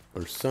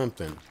 Or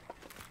something.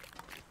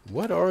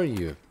 What are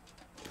you?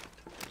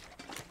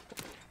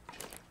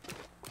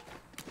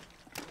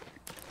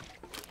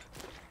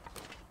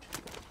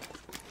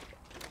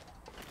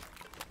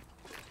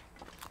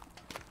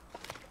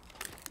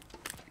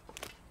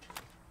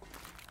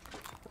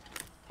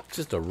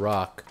 Just a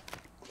rock.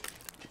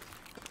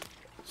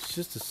 It's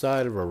just the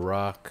side of a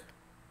rock.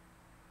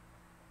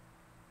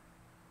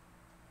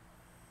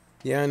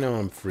 Yeah, I know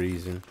I'm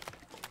freezing.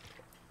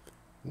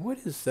 What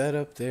is that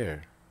up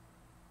there?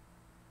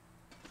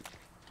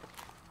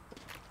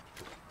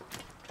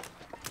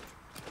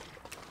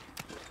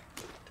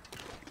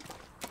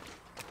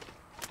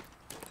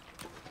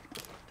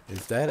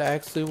 Is that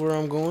actually where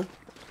I'm going?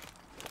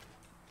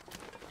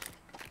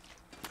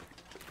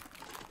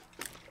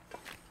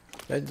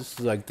 That just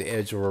is like the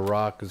edge of a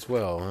rock as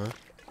well, huh?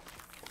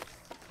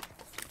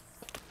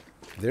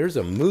 There's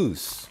a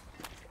moose.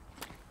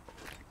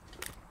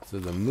 So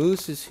the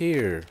moose is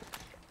here.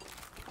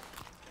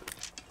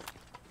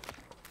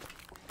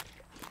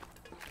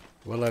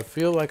 Well, I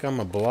feel like I'm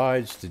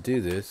obliged to do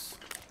this.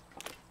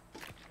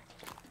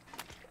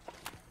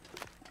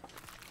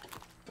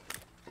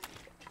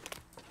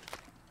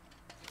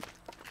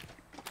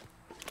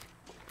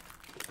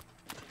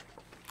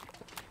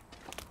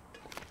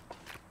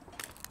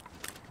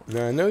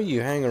 Now, I know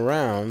you hang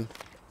around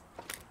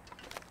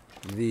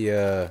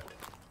the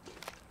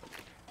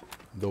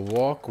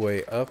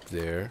walkway up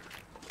there.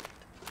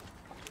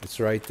 It's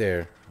right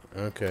there.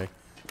 Okay.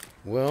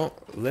 Well,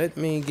 let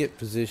me get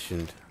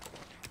positioned.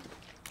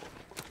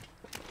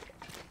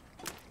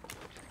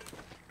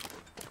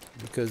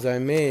 Because I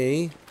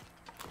may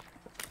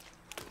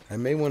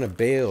want to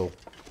bail.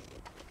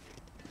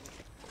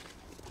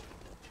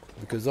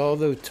 Because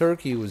although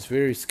Turkey was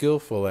very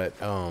skillful at,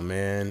 oh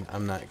man,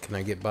 I'm not, can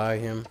I get by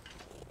him?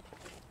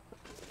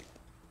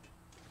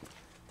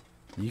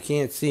 You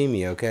can't see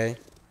me, okay?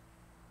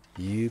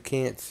 You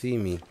can't see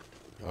me,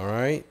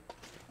 alright?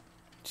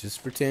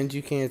 Just pretend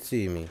you can't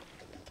see me.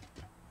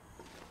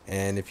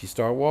 And if you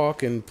start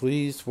walking,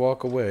 please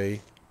walk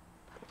away.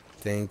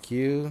 Thank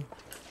you.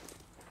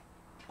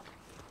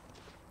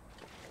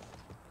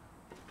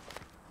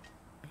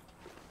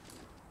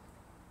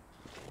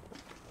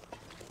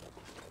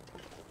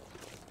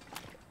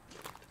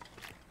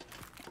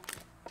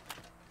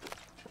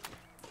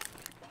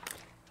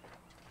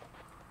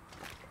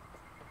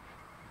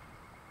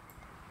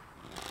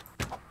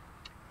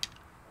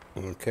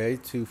 Okay,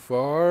 too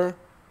far.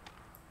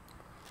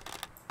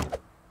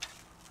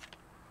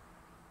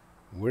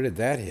 Where did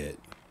that hit?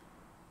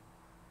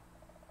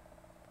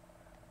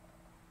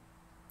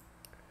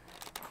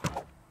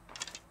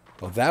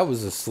 Well, that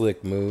was a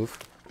slick move.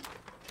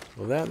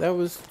 Well, that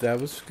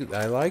was good.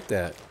 I like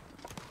that.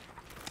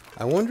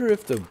 I wonder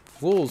if the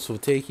wolves will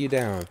take you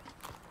down.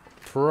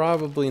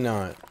 Probably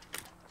not.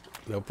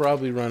 They'll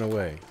probably run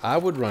away. I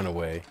would run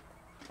away.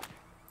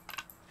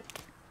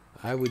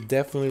 I would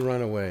definitely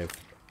run away.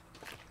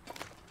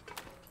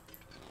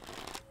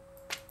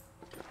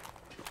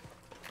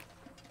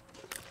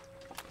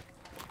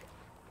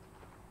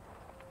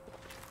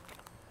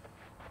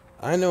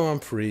 I know I'm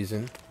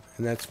freezing,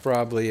 and that's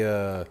probably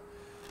a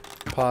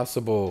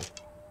possible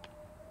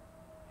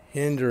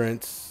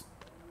hindrance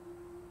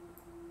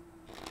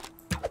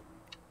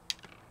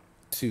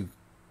to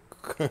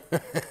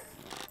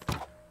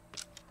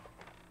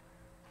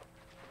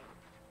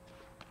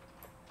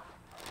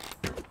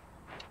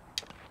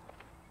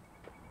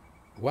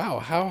Wow,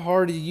 how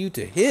hard are you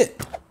to hit?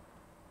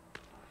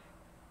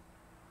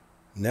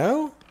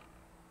 No?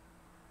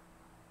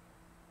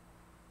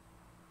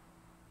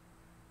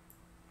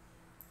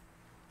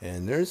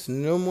 And there's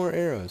no more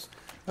arrows.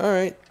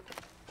 Alright.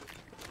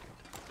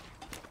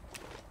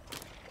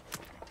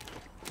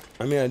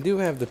 I mean, I do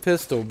have the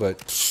pistol,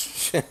 but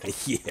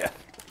yeah.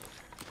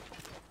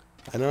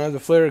 I don't have the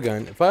flare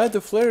gun. If I had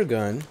the flare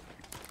gun,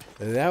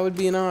 that would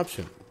be an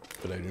option.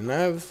 But I do not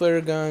have a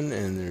flare gun,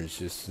 and there's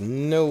just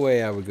no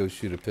way I would go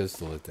shoot a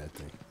pistol at that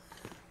thing.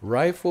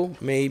 Rifle,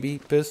 maybe.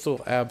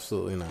 Pistol,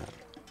 absolutely not.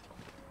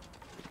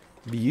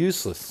 Be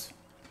useless.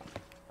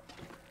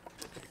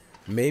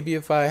 Maybe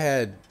if I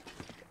had,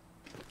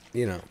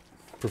 you know,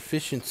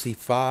 proficiency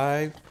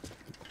 5.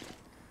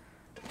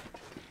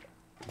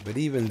 But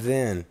even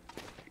then,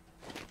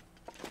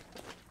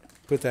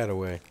 put that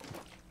away.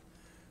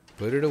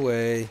 Put it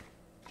away.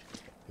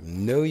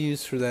 No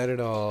use for that at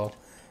all.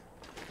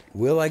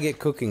 Will I get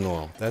cooking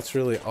oil? That's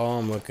really all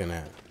I'm looking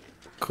at.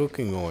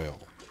 Cooking oil.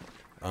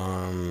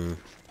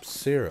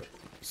 Syrup.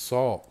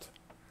 Salt.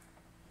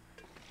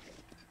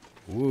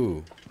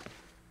 Woo.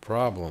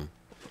 Problem.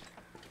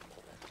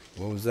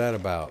 What was that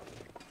about?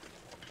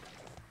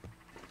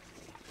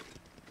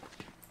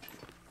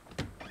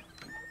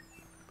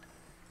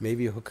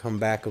 Maybe he'll come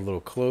back a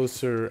little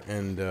closer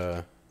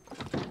and,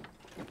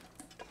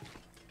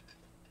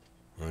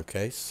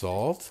 okay,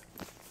 salt.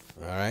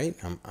 Alright,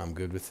 I'm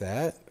good with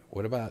that.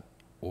 What about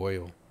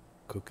oil?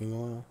 Cooking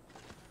oil?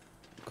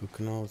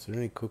 Cooking oil? Is there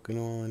any cooking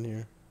oil in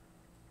here?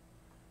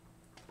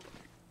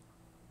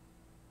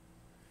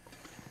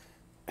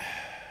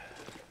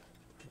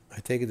 I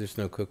take it there's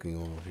no cooking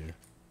oil here.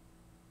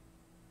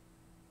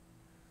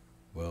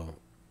 Well,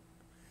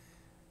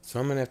 so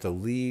I'm going to have to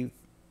leave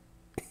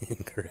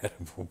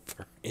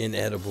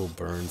inedible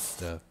burn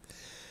stuff.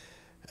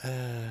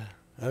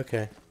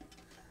 Okay.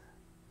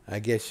 I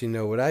guess you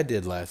know what I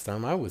did last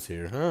time I was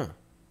here, huh?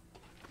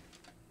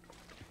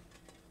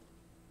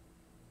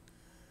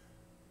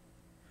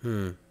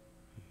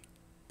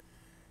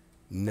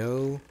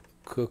 No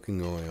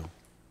cooking oil.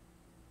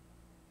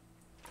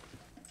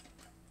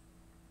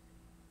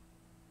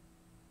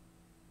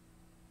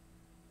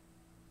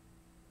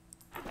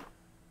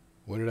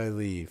 What did I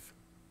leave?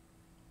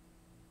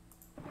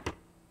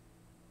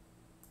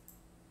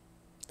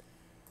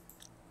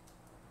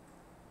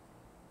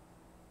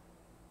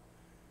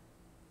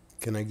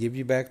 Can I give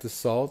you back the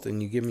salt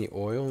and you give me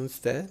oil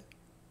instead?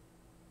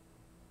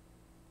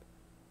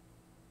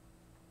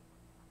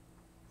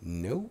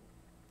 Nope.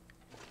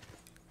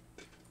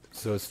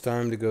 So it's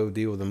time to go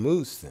deal with the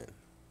moose then.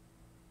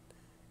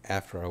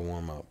 After I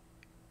warm up.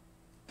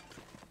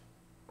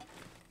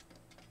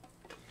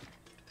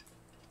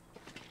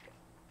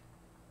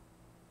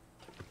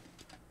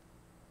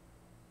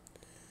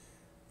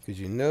 Because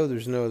you know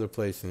there's no other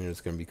place in here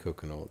that's going to be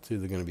cooking oil. It's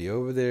either going to be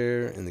over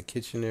there in the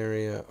kitchen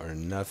area or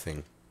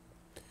nothing.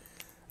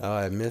 Oh,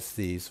 I missed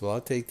these. Well,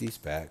 I'll take these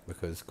back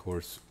because, of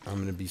course, I'm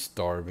going to be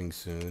starving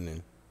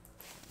soon.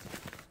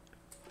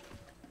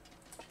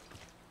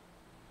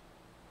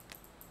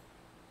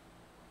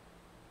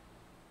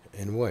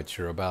 And what?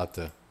 You're about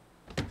to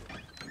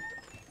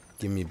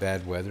give me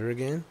bad weather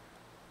again?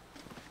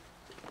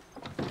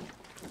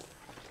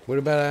 What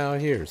about out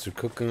here? Is there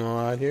cooking all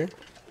out here?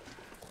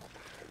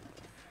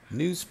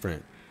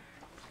 Newsprint.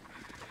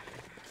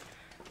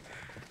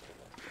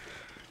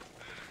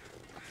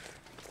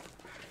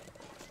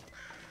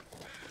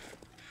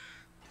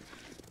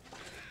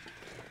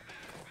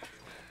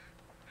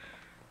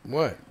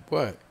 What?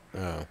 What?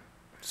 Oh,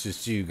 it's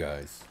just you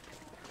guys.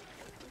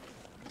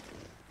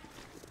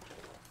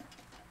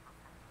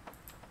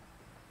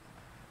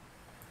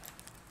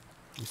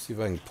 Let's see if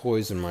I can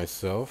poison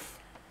myself.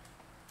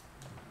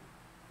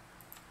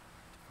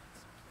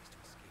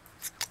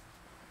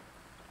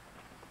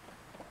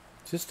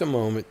 Just a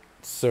moment,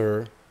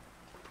 sir.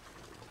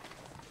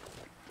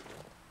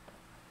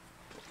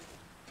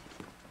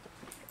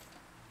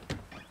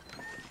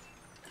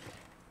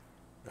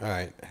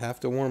 Alright, have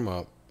to warm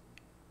up.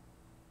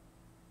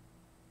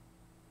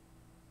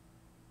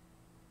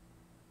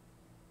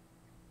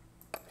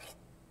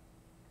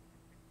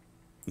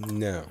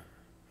 No.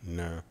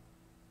 No.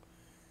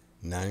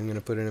 Not even going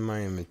to put it in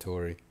my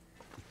inventory.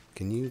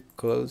 Can you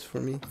close for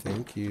me?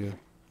 Thank you.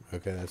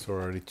 Okay, that's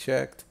already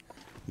checked.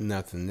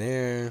 Nothing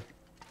there.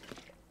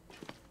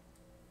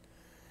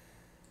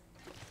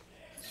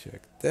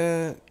 Check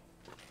that.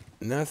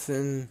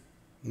 Nothing.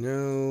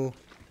 No.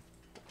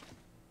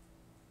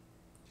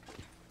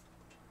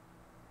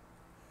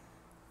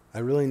 I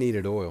really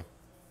needed oil.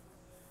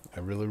 I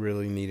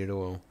really needed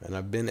oil. And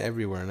I've been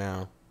everywhere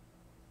now.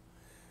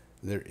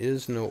 There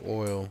is no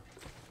oil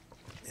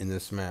in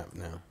this map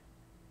now.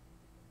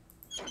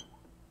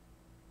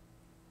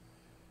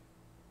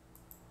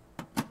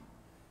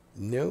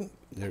 Nope,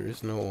 there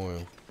is no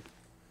oil.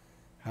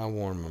 How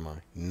warm am I?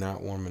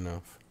 Not warm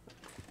enough.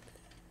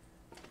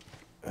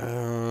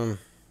 Gonna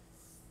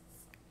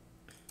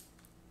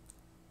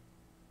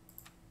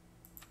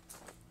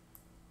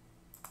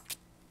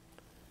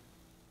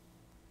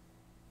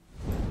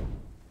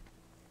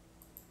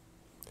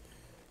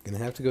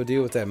have to go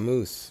deal with that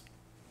moose.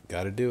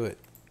 Gotta do it.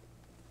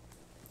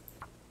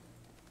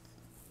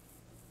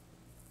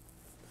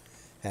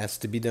 Has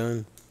to be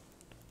done.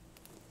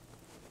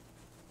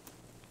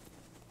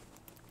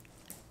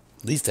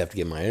 At least I have to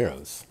get my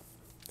arrows.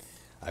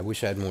 I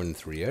wish I had more than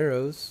 3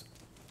 arrows.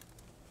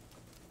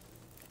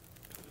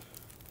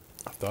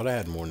 I thought I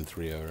had more than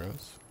 3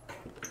 arrows.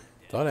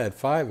 Thought I had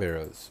 5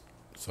 arrows.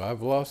 So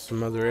I've lost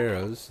some other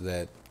arrows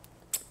that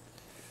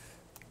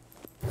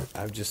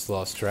I've just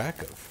lost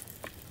track of.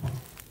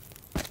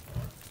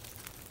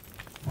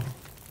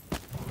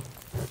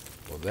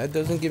 Well, that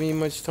doesn't give me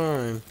much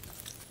time.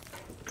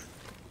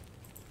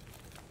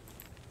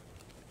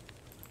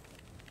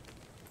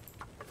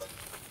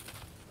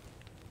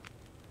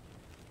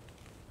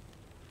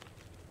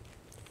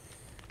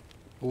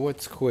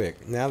 What's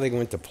quick? Now they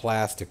went to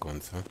plastic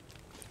ones, huh?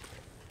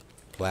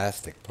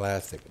 Plastic.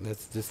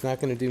 That's not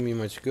going to do me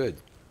much good.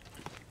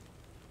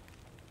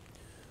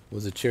 What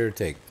does a chair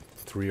take?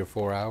 3 or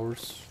 4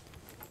 hours?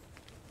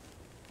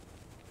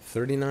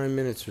 39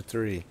 minutes for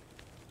 3.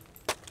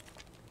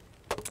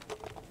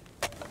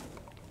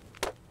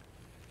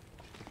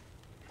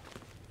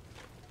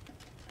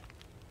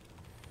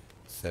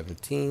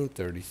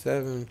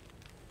 $17.37.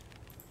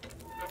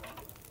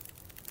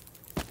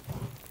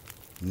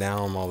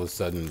 Now I'm all of a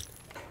sudden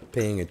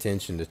paying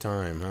attention to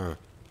time, huh?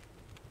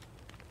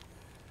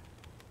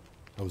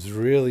 I was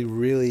really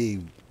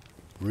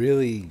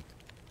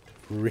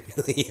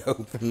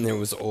hoping there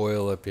was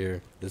oil up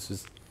here. This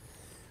was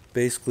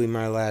basically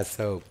my last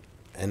hope.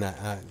 And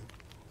I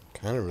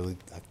kind of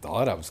I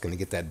thought I was going to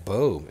get that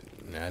bow, but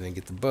I didn't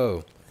get the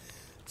bow.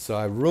 So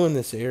I ruined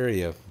this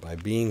area by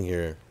being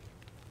here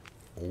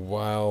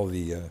while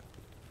during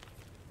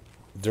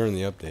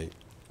the update.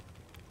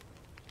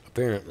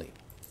 Apparently.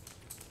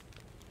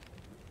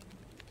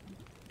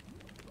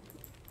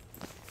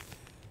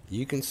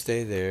 You can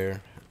stay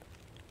there.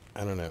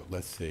 I don't know.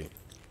 Let's see.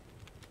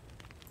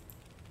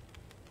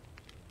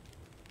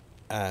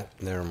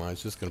 Never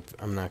mind.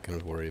 I'm not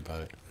gonna worry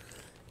about it.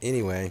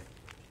 Anyway.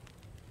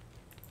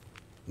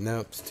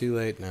 Nope, it's too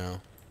late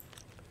now.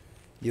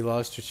 You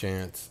lost your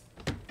chance.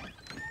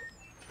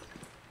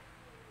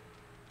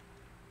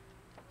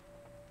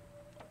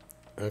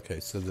 Okay,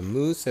 so the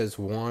moose has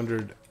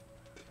wandered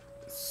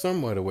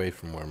somewhat away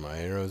from where my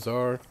arrows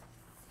are.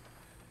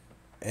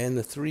 And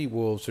the 3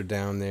 wolves are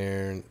down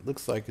there. And it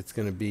looks like it's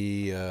going to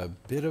be a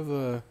bit of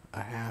a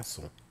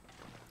hassle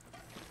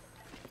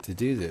to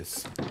do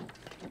this.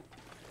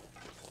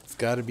 It's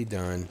got to be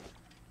done.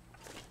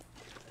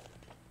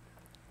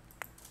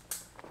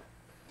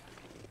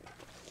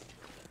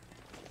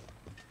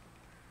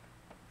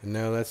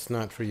 No, that's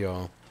not for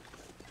y'all.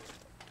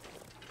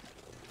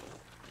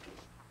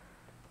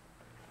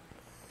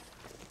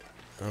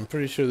 I'm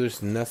pretty sure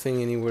there's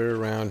nothing anywhere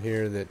around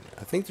here that...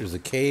 I think there's a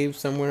cave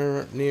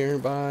somewhere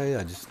nearby.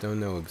 I just don't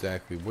know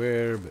exactly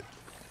where, but...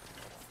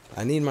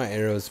 I need my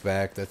arrows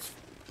back.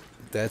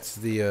 That's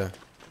the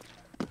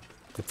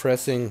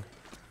pressing...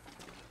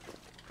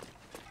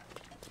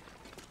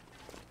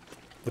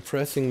 The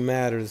pressing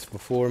matters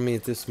before me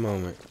at this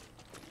moment.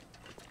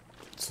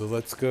 So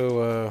let's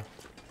go,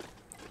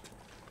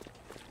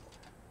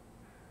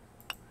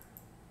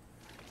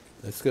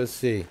 let's go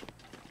see.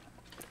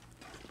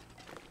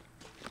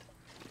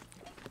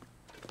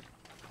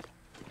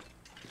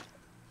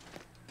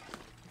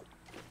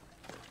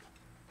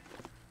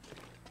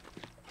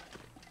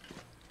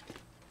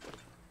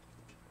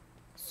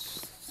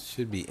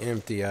 Should be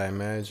empty, I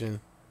imagine.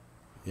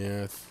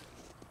 Yes.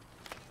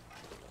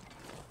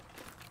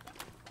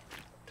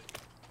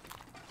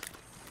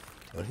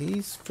 Well,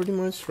 he's pretty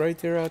much right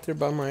there out there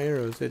by my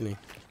arrows, isn't he?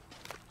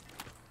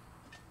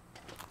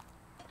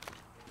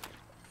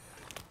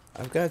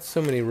 I've got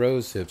so many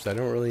rose hips, I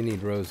don't really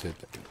need rose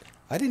hips.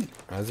 I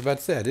was about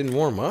to say, I didn't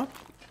warm up?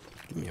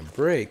 Give me a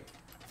break.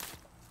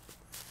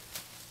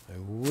 I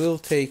will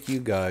take you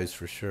guys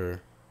for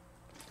sure.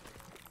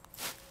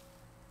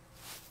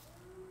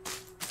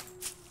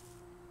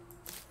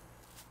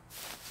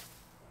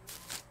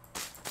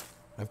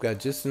 I've got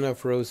just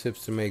enough rose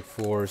hips to make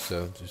 4,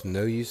 so there's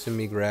no use in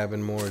me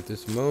grabbing more at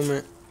this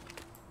moment.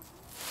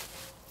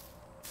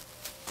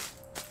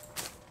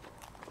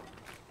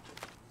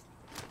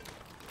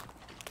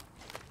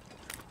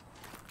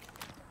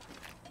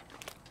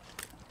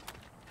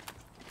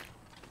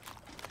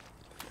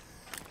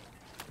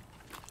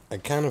 I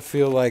kind of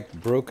feel like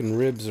broken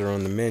ribs are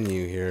on the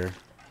menu here.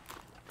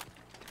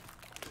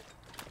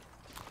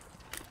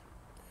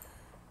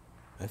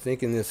 I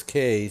think in this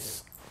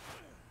case,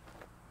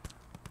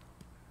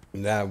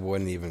 that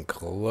wasn't even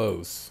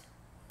close.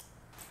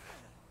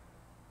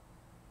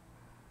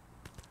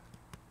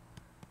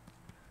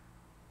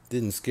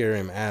 Didn't scare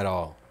him at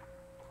all.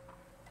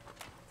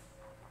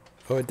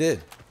 Oh, it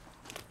did.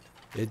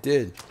 It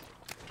did.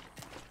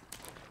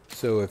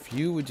 So if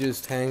you would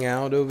just hang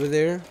out over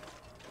there.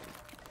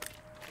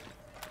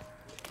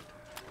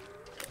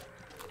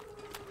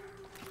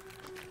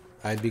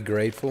 I'd be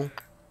grateful.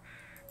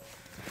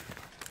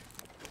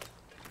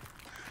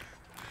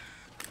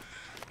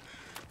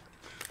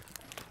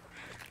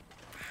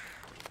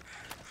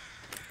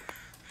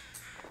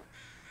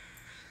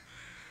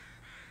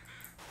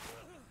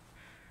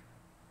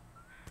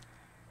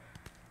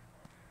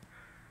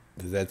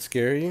 Does that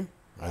scare you?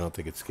 I don't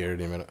think it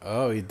scared him at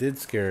all. Oh, he did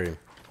scare him.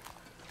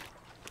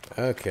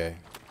 Okay.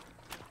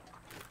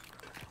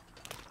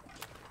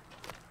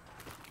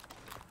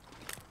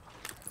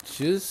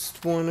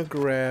 Just want to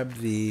grab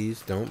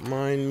these. Don't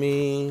mind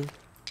me.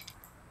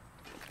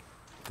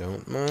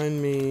 Don't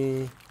mind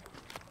me.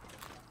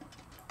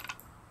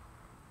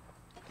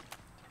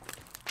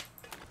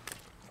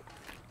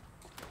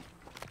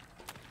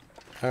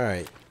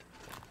 Alright.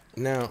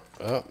 Now,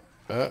 up.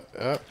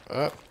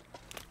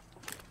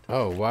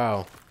 Oh,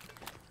 wow.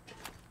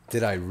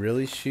 Did I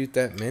really shoot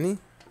that many?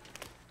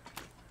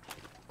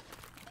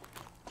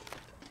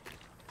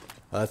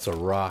 Oh, that's a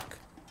rock.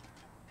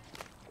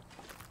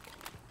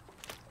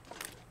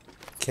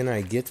 Can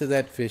I get to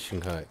that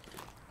fishing hut?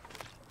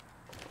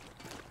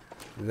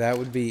 That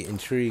would be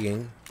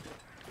intriguing.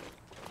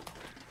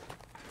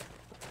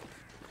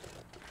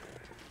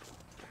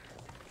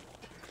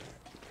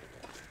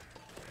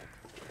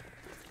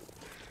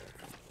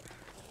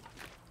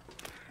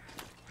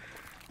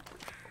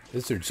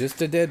 Is there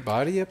just a dead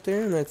body up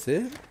there and that's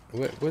it?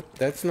 What?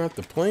 That's not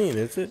the plane,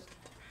 is it?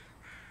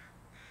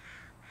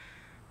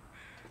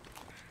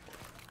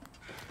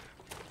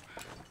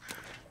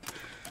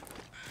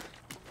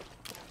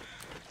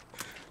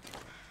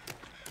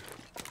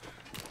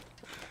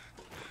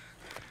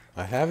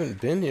 I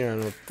haven't been here, I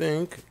don't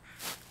think.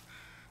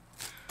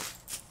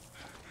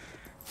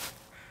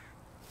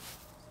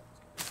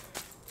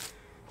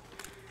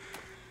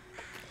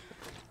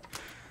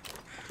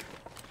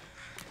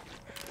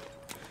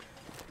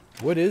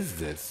 What is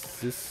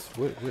this? Is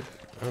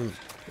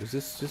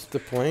this just the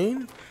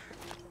plane?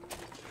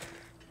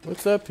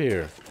 What's up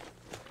here?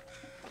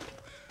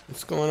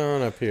 What's going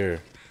on up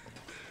here?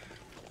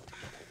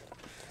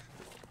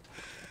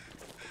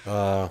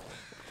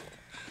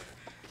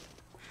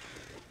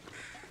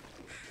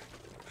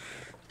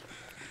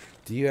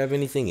 Do you have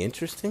anything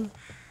interesting?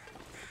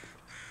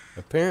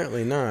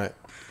 Apparently not.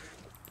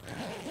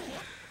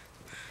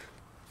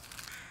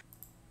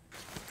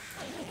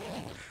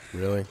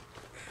 Really?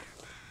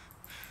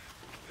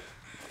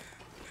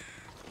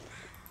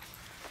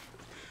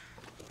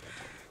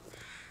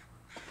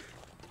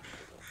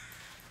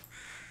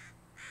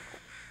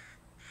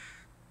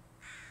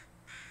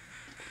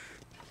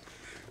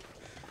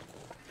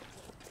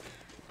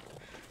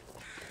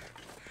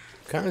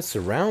 Kind of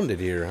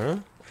surrounded here, huh?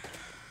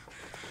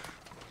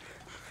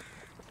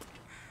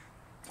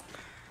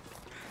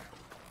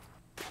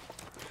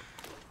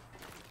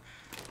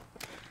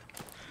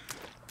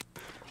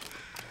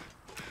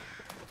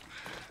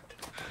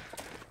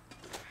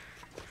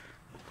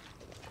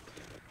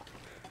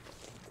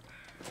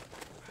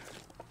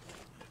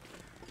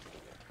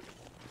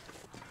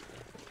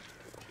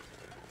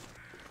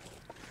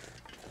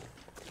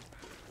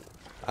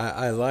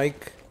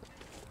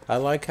 I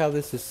like how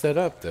this is set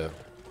up though.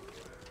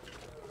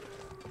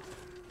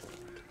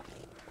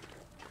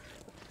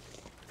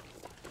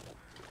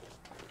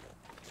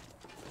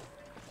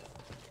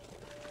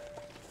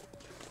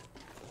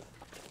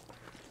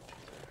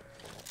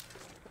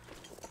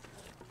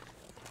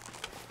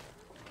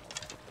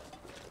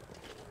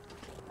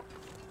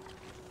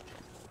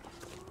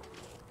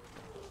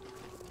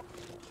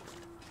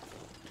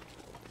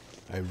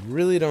 I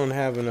really don't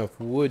have enough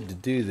wood to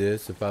do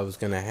this if I was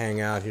going to hang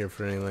out here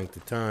for any length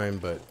of time,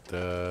 but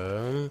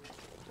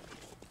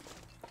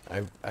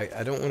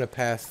I don't want to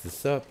pass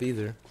this up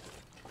either.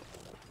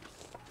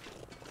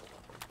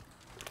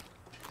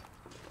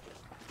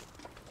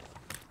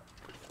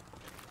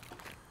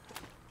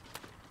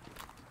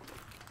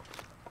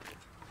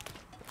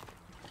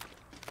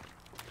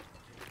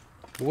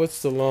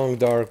 What's the long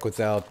dark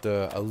without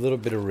a little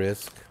bit of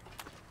risk?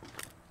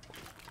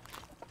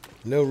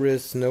 No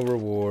risk, no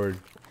reward.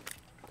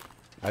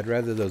 I'd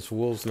rather those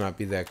wolves not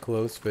be that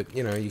close, but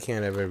you know, you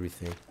can't have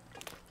everything.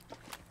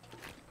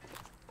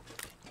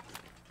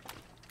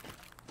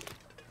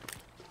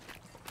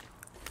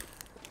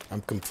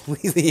 I'm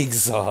completely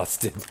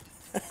exhausted.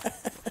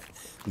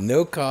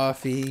 No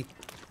coffee.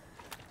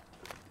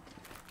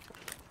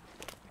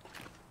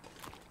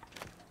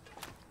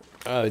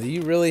 Oh, do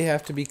you really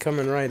have to be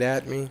coming right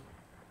at me?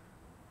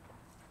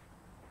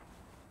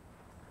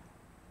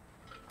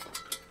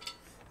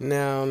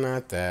 No,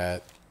 not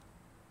that.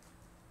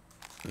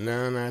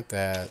 No, not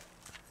that.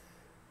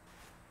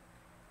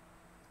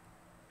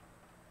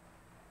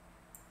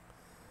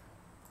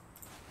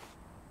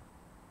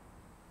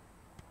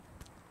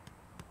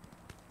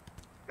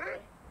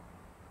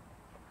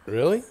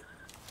 Really?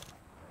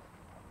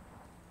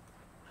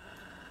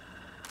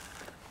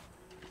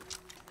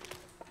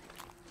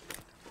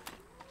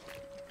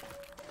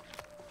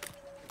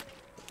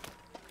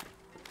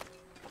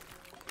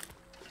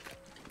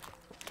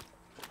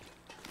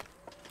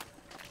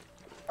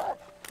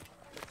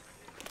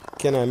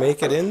 Can I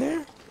make it in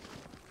there?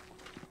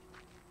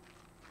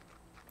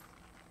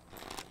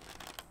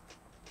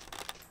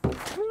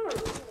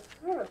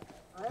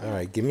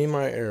 Alright, give me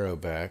my arrow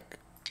back.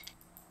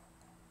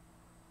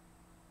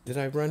 Did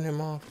I run him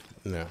off?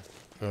 No.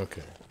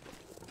 Okay.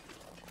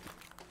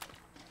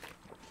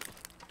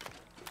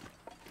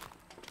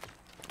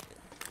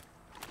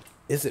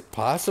 Is it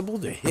possible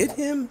to hit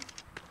him?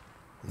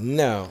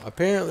 No,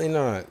 apparently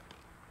not.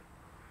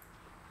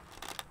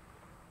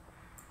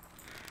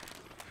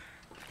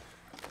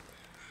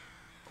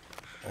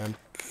 I'm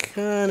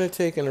kind of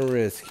taking a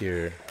risk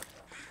here.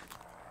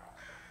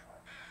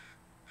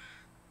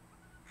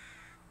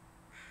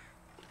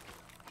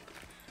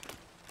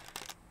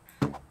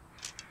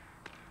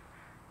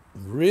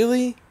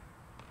 Really?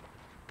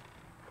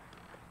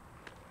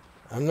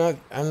 I'm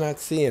not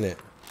seeing it.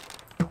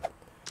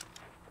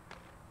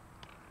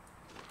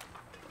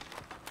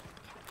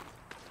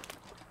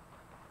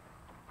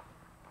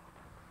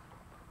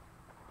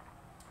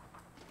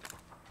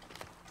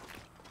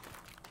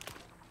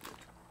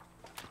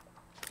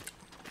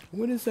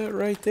 What is that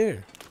right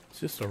there? It's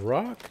just a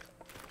rock?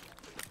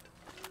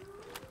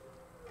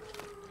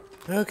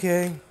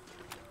 Okay.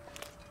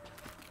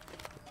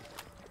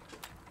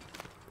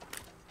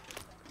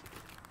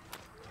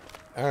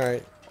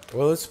 Alright.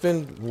 Well, it's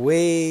been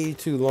way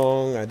too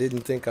long. I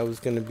didn't think I was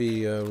going to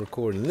be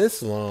recording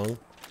this long.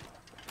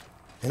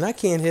 And I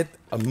can't hit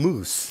a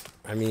moose.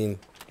 I mean,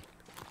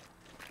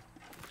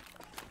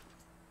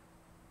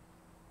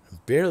 I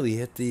barely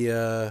hit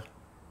the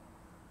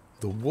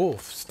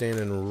wolf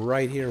standing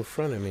right here in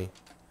front of me.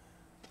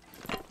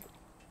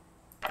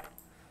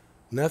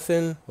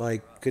 Nothing?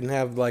 Like, couldn't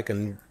have like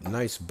a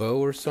nice bow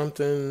or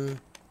something?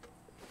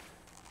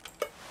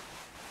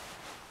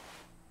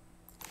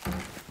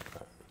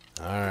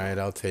 Alright,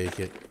 I'll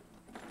take it.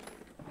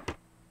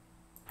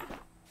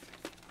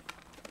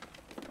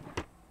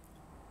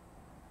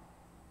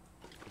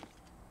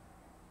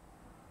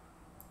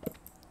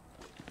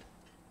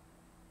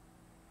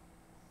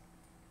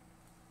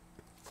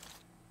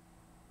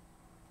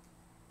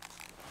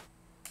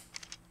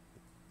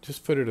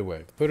 Just put it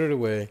away. Put it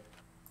away.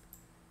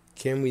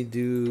 Can we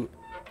do...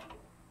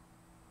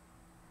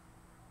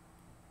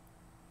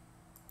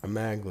 a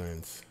mag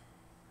lens.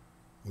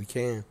 We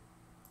can.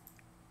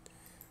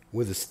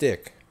 With a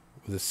stick.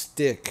 With a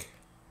stick.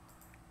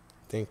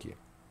 Thank you.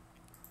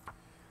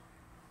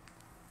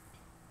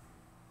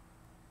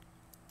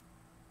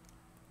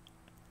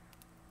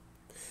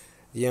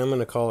 Yeah, I'm going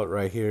to call it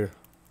right here.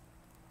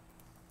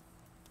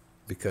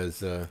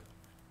 Because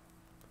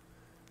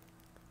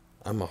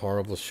I'm a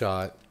horrible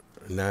shot.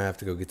 Now I have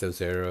to go get those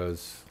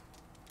arrows.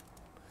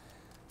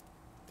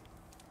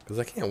 Because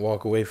I can't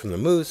walk away from the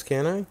moose,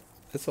 can I?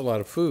 That's a lot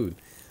of food.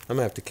 I'm going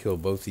to have to kill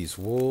both these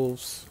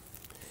wolves.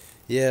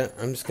 Yeah,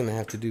 I'm just going to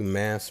have to do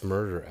mass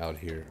murder out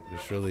here.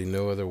 There's really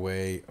no other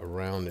way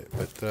around it.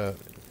 But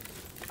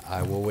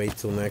I will wait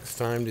till next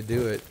time to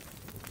do it.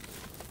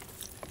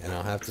 And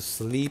I'll have to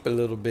sleep a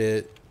little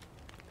bit.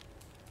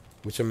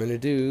 Which I'm going to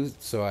do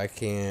so I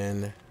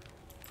can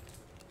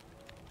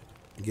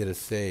get a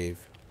save.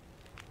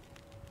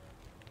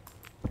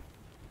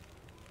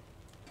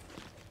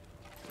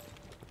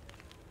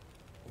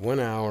 One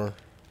hour.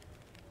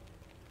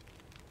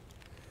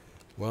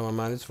 Well, I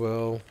might as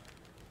well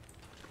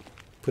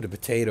put a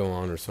potato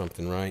on or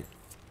something, right?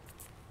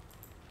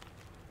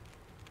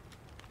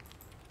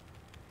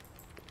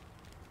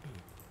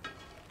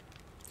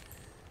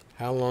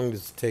 How long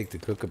does it take to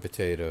cook a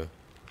potato?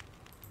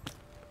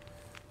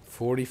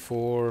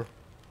 44.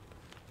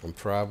 I'm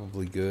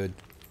probably good.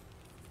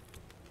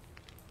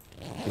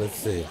 Let's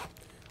see.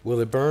 Will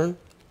it burn?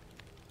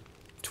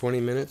 20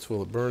 minutes?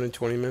 Will it burn in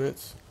 20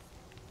 minutes?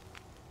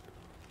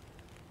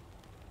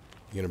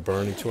 You gonna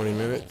burn in 20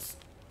 minutes?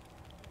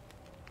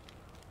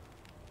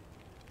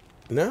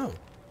 No.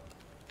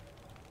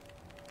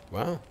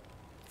 Wow.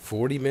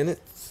 40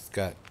 minutes?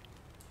 Got.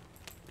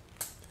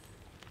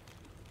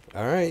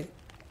 All right.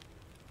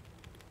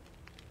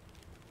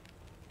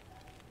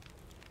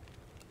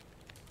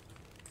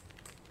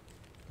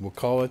 We'll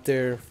call it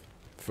there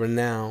for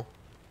now.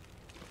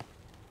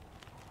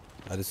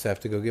 I just have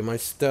to go get my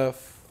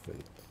stuff.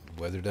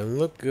 Weather doesn't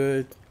look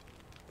good.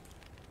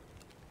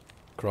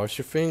 Cross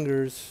your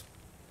fingers.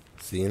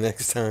 See you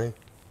next time.